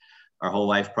value. Our whole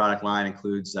life product line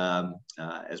includes,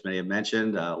 as many have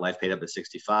mentioned, life paid up at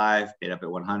 65, paid up at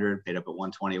 100, paid up at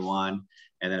 121,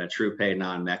 and then a true pay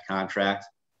non-MEC contract,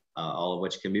 all of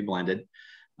which can be blended.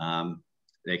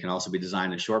 They can also be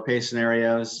designed in short pay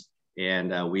scenarios.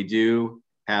 And we do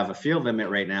have a field limit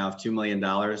right now of $2 million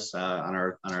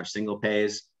on our single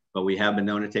pays, but we have been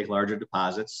known to take larger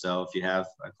deposits. So if you have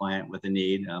a client with a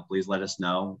need, please let us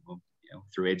know.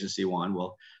 Through Agency One,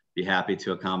 we'll be happy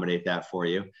to accommodate that for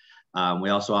you. We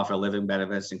also offer living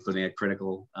benefits, including a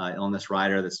critical illness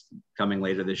rider that's coming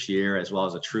later this year, as well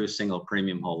as a true single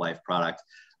premium whole life product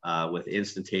with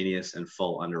instantaneous and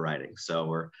full underwriting. So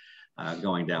we're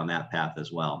going down that path as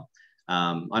well.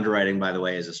 Underwriting, by the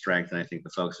way, is a strength, and I think the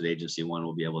folks at Agency One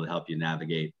will be able to help you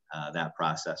navigate that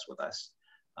process with us.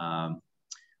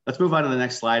 Let's move on to the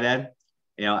next slide, Ed.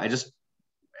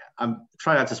 I'm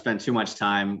trying not to spend too much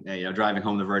time, driving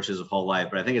home the virtues of whole life,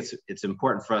 but I think it's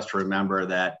important for us to remember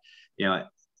that,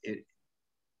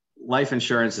 life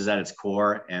insurance is at its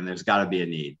core, and there's got to be a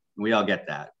need. We all get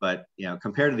that, but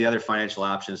compared to the other financial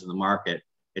options in the market,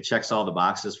 it checks all the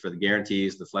boxes for the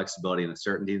guarantees, the flexibility, and the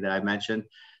certainty that I mentioned.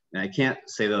 And I can't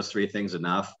say those three things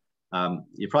enough.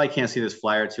 You probably can't see this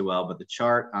flyer too well, but the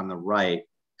chart on the right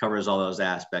covers all those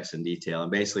aspects in detail.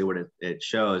 And basically what it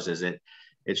shows is it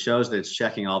shows that it's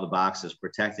checking all the boxes,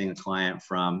 protecting the client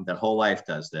from, that whole life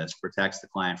does this, protects the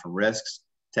client from risks,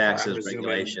 taxes,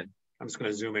 regulation. I'm just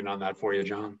going to zoom in on that for you,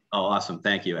 John. Oh, awesome.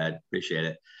 Thank you, Ed. Appreciate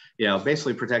it.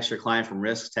 Basically protects your client from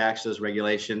risks, taxes,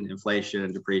 regulation, inflation,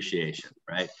 and depreciation,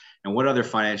 right? And what other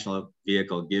financial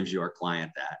vehicle gives your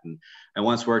client that? And I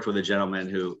once worked with a gentleman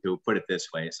who put it this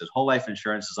way. He says, whole life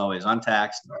insurance is always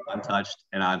untaxed, untouched,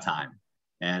 and on time.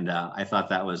 And I thought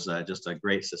that was just a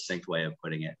great, succinct way of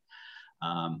putting it.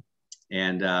 While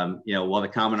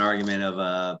the common argument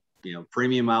of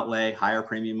premium outlay, higher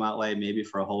premium outlay, maybe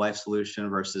for a whole life solution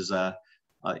versus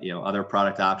other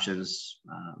product options,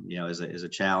 is a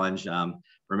challenge.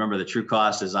 Remember, the true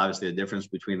cost is obviously the difference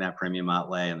between that premium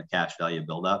outlay and the cash value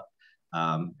buildup,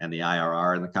 and the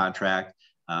IRR in the contract.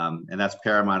 And that's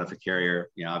paramount if a carrier,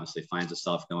 obviously finds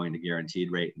itself going to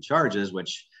guaranteed rate and charges,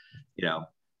 which,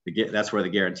 that's where the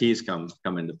guarantees come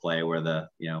into play, where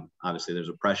obviously there's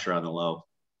a pressure on the low,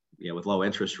 with low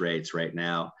interest rates right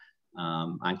now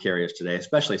on carriers today,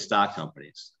 especially stock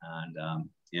companies.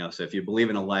 And, so if you believe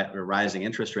in a rising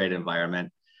interest rate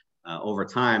environment, over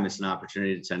time, it's an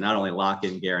opportunity to not only lock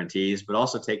in guarantees, but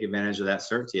also take advantage of that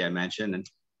certainty I mentioned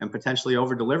and and potentially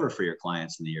over deliver for your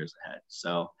clients in the years ahead.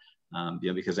 So,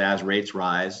 because as rates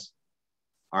rise,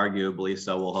 arguably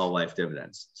so will whole life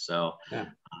dividends. So,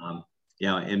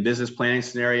 in business planning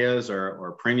scenarios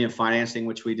or premium financing,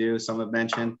 which we do, some have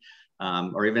mentioned,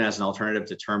 or even as an alternative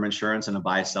to term insurance in a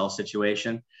buy-sell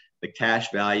situation, the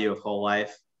cash value of whole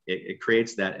life, it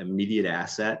creates that immediate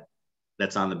asset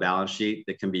that's on the balance sheet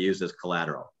that can be used as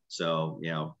collateral. So,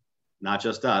 not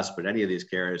just us, but any of these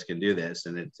carriers can do this.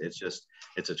 And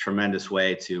it's a tremendous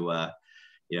way to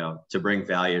bring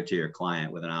value to your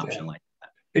client with an option like that.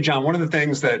 Hey, John, one of the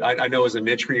things that I know is a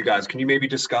niche for you guys, can you maybe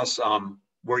discuss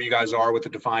where you guys are with the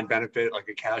defined benefit, like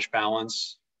the cash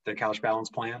balance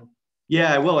plan?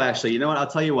 Yeah, I will actually. You know what? I'll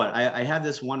tell you what. I have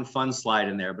this one fun slide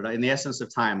in there, but in the essence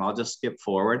of time, I'll just skip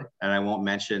forward and I won't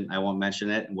mention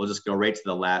it, and we'll just go right to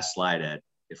the last slide, Ed.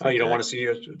 You don't want to see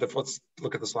let's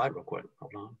look at the slide real quick.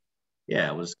 Hold on.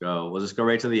 Yeah, we'll just go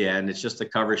right to the end. It's just a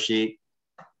cover sheet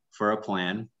for a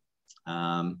plan,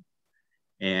 so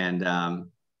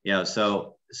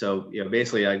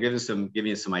basically, I'll give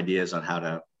you some ideas on how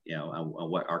to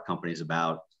what our company's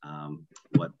about,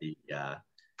 what the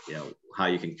how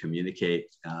you can communicate,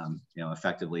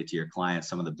 effectively to your clients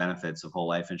some of the benefits of whole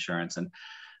life insurance. And,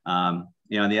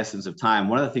 in the essence of time,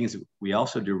 one of the things that we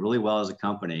also do really well as a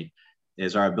company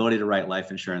is our ability to write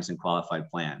life insurance and qualified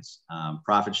plans,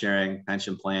 profit sharing,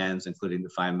 pension plans, including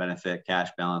defined benefit, cash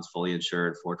balance, fully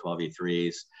insured,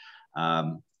 412(b)(3)s,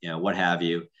 what have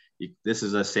you. This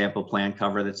is a sample plan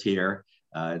cover that's here.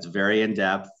 It's very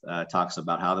in-depth, talks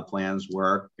about how the plans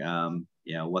work,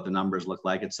 what the numbers look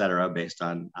like, et cetera, based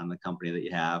on the company that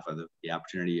you have or the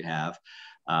opportunity you have.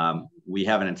 We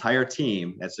have an entire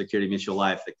team at Security Mutual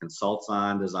Life that consults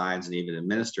on, designs, and even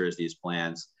administers these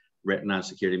plans written on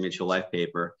Security Mutual Life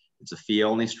paper. It's a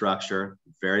fee-only structure,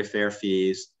 very fair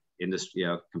fees,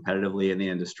 competitively in the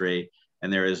industry.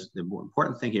 And the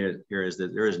important thing here is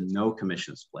that there is no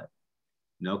commission split.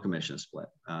 No commission split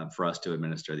for us to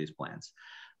administer these plans.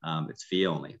 It's fee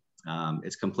only.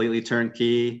 It's completely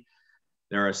turnkey.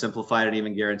 There are simplified and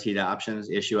even guaranteed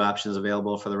issue options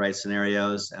available for the right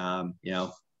scenarios. And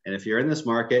if you're in this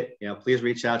market, please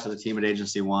reach out to the team at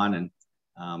Agency One, and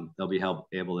they'll be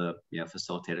able to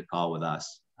facilitate a call with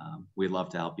us. We'd love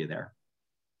to help you there.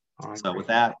 All right, so great. With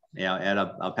that, Ed,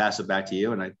 I'll pass it back to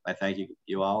you, and I thank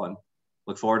you all, and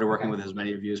look forward to working with as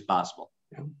many of you as possible.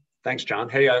 Yeah. Thanks, John.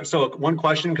 Hey, so one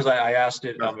question, because I asked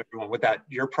it, everyone, with that,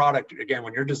 your product, again,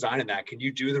 when you're designing that, can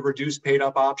you do the reduced paid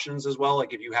up options as well?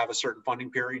 Like if you have a certain funding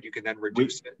period, you can then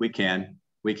reduce it? We can,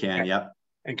 okay. Yep.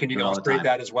 And can you illustrate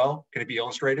that as well? Can it be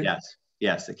illustrated?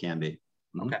 Yes, it can be.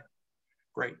 Mm-hmm. Okay,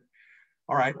 great.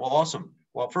 All right, well, awesome.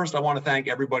 Well, first, I want to thank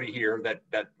everybody here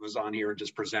that was on here and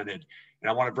just presented. And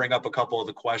I want to bring up a couple of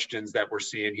the questions that we're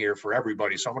seeing here for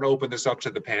everybody. So I'm going to open this up to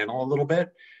the panel a little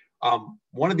bit.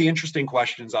 One of the interesting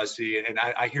questions I see, and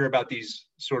I hear about these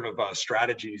sort of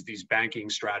strategies, these banking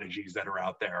strategies that are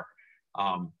out there.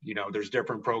 There's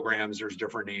different programs, there's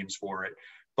different names for it.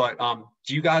 But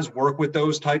do you guys work with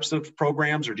those types of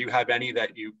programs, or do you have any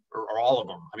that or all of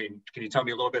them? I mean, can you tell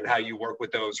me a little bit how you work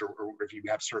with those, or if you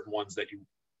have certain ones that you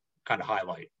kind of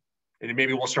highlight? And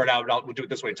maybe we'll start out, we'll do it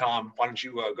this way. Tom, why don't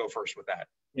you go first with that?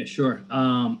 Yeah, sure.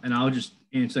 And I'll just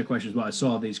answer that question as well. I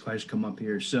saw these questions come up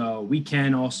here. So we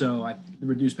can also, the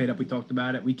reduced paid up, we talked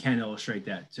about it. We can illustrate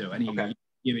that too. Any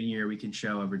given year, we can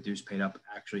show a reduced paid up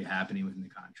actually happening within the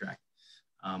contract.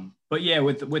 But yeah,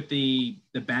 with the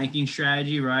banking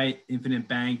strategy, right? Infinite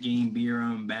banking, be your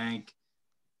own bank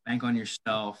on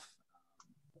yourself,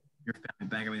 your family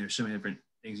bank. I mean, there's so many different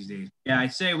things these days. Yeah,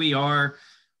 I'd say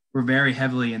we're very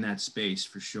heavily in that space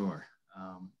for sure.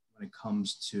 When it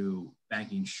comes to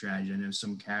banking strategy, I know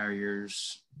some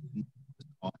carriers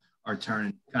are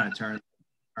turning on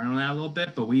that a little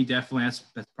bit, but we definitely,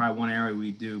 that's probably one area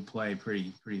we do play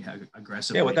pretty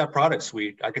aggressively. Yeah, with that product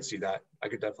suite, I could see that. I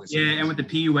could definitely see that. And with the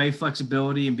PUA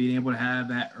flexibility and being able to have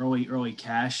that early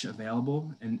cash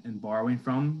available and borrowing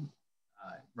from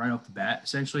right off the bat,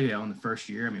 essentially, in the first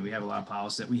year. I mean, we have a lot of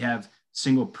policies that we have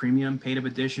single premium paid up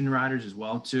edition riders as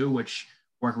well too, which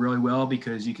work really well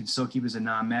because you can still keep as a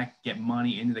non-MEC, get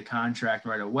money into the contract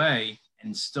right away,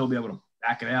 and still be able to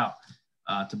back it out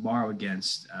to borrow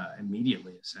against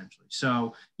immediately, essentially.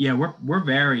 So yeah, we're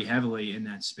very heavily in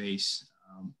that space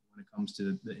when it comes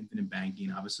to the infinite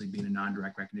banking. Obviously, being a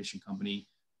non-direct recognition company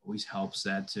always helps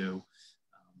that too.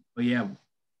 But yeah,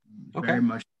 very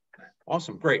much.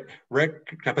 Awesome, great. Rick,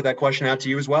 can I put that question out to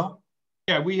you as well?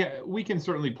 Yeah, we can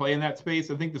certainly play in that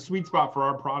space. I think the sweet spot for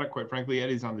our product, quite frankly, Ed,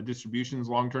 is on the distributions,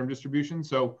 long-term distribution.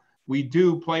 So we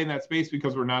do play in that space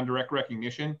because we're non-direct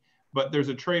recognition. but there's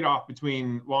a trade-off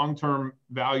between long-term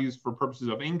values for purposes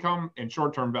of income and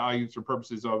short-term values for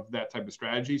purposes of that type of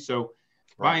strategy. So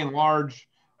by and large,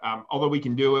 although we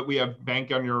can do it, we have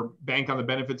bank on the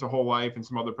benefits of whole life and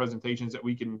some other presentations that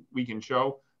we can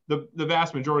show. The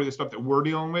vast majority of the stuff that we're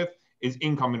dealing with is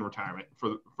income in retirement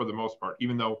for the most part,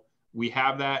 even though we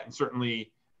have that. And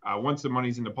certainly once the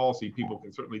money's in the policy, people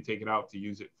can certainly take it out to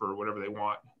use it for whatever they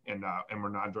want. And we're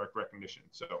non-direct recognition.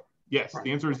 So yes,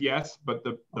 the answer is yes, but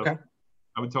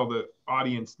I would tell the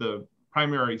audience the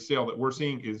primary sale that we're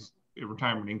seeing is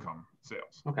retirement income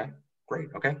sales. Okay, great.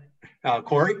 Okay.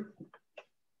 Corey?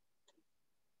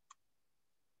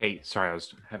 Hey, sorry, I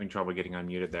was having trouble getting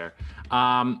unmuted there.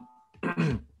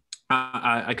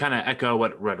 I kind of echo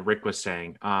what Rick was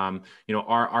saying.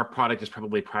 Our product is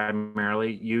probably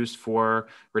primarily used for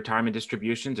retirement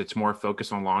distributions. It's more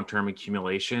focused on long-term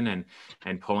accumulation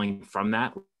and pulling from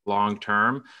that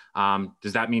long-term.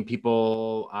 Does that mean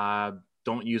people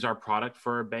don't use our product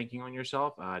for banking on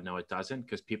yourself? No, it doesn't,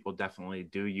 because people definitely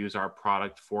do use our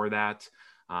product for that.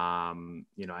 I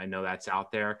know that's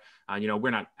out there.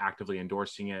 We're not actively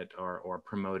endorsing it or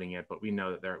promoting it, but we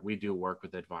know that we do work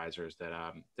with advisors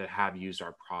that have used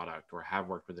our product or have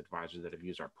worked with advisors that have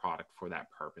used our product for that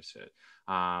purpose.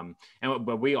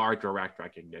 But we are direct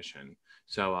recognition.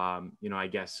 So, I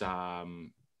guess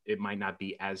it might not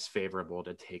be as favorable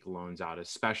to take loans out,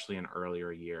 especially in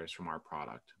earlier years, from our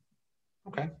product.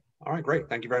 Okay. All right, great.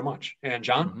 Thank you very much. And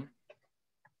John? Mm-hmm.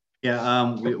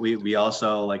 Yeah, we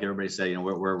also, like everybody said,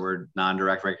 we're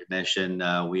non-direct recognition.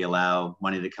 We allow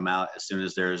money to come out as soon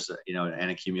as there's an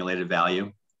accumulated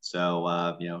value.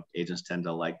 So agents tend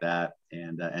to like that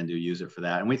and do use it for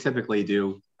that. And we typically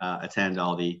do attend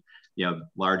all the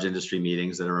large industry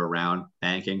meetings that are around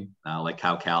banking, like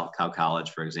Cow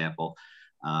College, for example.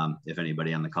 If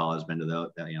anybody on the call has been to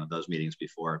those meetings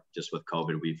before, just with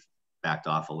COVID, we've backed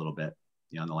off a little bit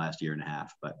in the last year and a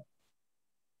half, but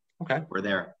okay, we're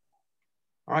there.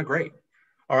 All right, great.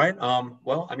 All right.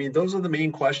 Well, I mean, those are the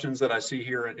main questions that I see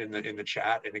here in the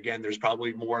chat. And again, there's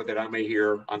probably more that I may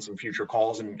hear on some future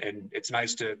calls. And it's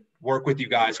nice to work with you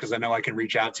guys, because I know I can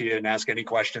reach out to you and ask any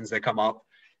questions that come up,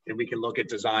 and we can look at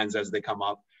designs as they come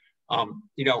up.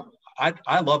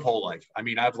 I love whole life. I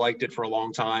mean, I've liked it for a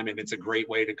long time, and it's a great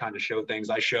way to kind of show things.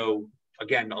 I show,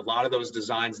 again, a lot of those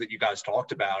designs that you guys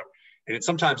talked about. And it's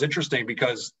sometimes interesting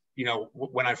because,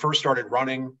 when I first started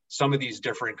running some of these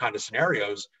different kind of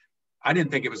scenarios, I didn't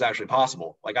think it was actually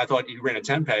possible. Like, I thought you ran a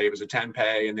 10 pay, it was a 10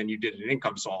 pay, and then you did an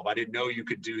income solve. I didn't know you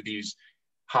could do these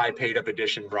high paid up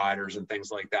addition riders and things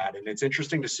like that. And it's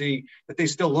interesting to see that they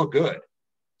still look good.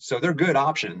 So they're good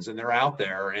options and they're out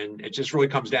there. And it just really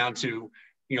comes down to,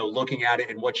 looking at it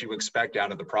and what you expect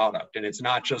out of the product. And it's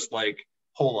not just like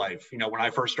whole life. When I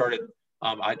first started,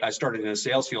 I started in a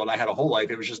sales field. I had a whole life.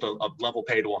 It was just a level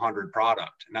pay to 100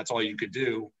 product, and that's all you could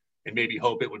do, and maybe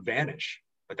hope it would vanish.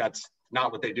 But that's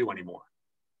not what they do anymore.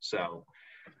 So,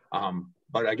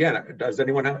 but again, does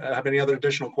anyone have any other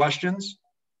additional questions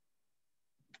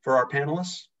for our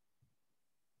panelists?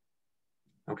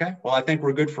 Okay, well, I think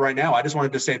we're good for right now. I just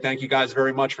wanted to say thank you guys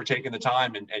very much for taking the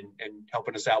time and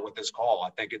helping us out with this call. I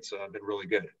think it's been really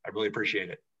good. I really appreciate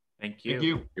it. Thank you. Thank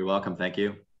you. You're welcome. Thank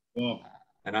you. Well,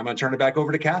 And I'm going to turn it back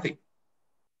over to Kathy.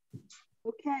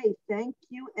 Okay, thank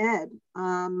you, Ed.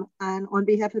 And on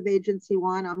behalf of Agency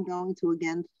One, I'm going to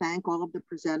again thank all of the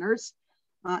presenters.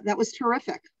 That was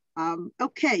terrific.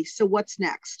 Okay, so what's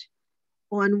next?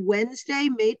 On Wednesday,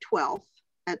 May 12th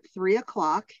at 3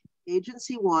 o'clock,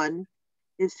 Agency One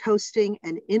is hosting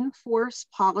an in-force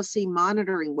policy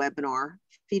monitoring webinar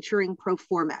featuring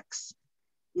Proformex.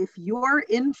 If your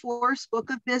in-force book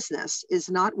of business is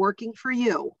not working for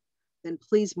you, then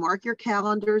please mark your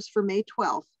calendars for May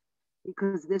 12th,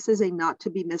 because this is a not to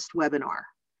be missed webinar.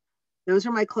 Those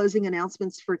are my closing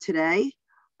announcements for today.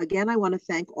 Again, I want to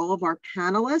thank all of our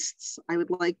panelists. I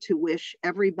would like to wish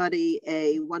everybody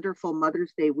a wonderful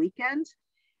Mother's Day weekend.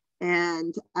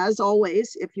 And as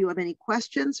always, if you have any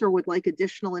questions or would like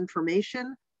additional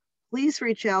information, please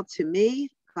reach out to me,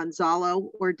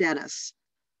 Gonzalo, or Dennis.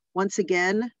 Once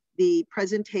again, the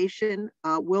presentation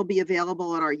will be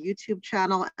available on our YouTube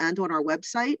channel and on our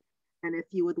website. And if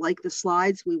you would like the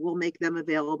slides, we will make them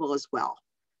available as well.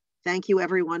 Thank you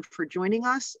everyone for joining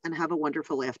us, and have a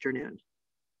wonderful afternoon.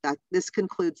 This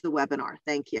concludes the webinar.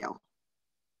 Thank you.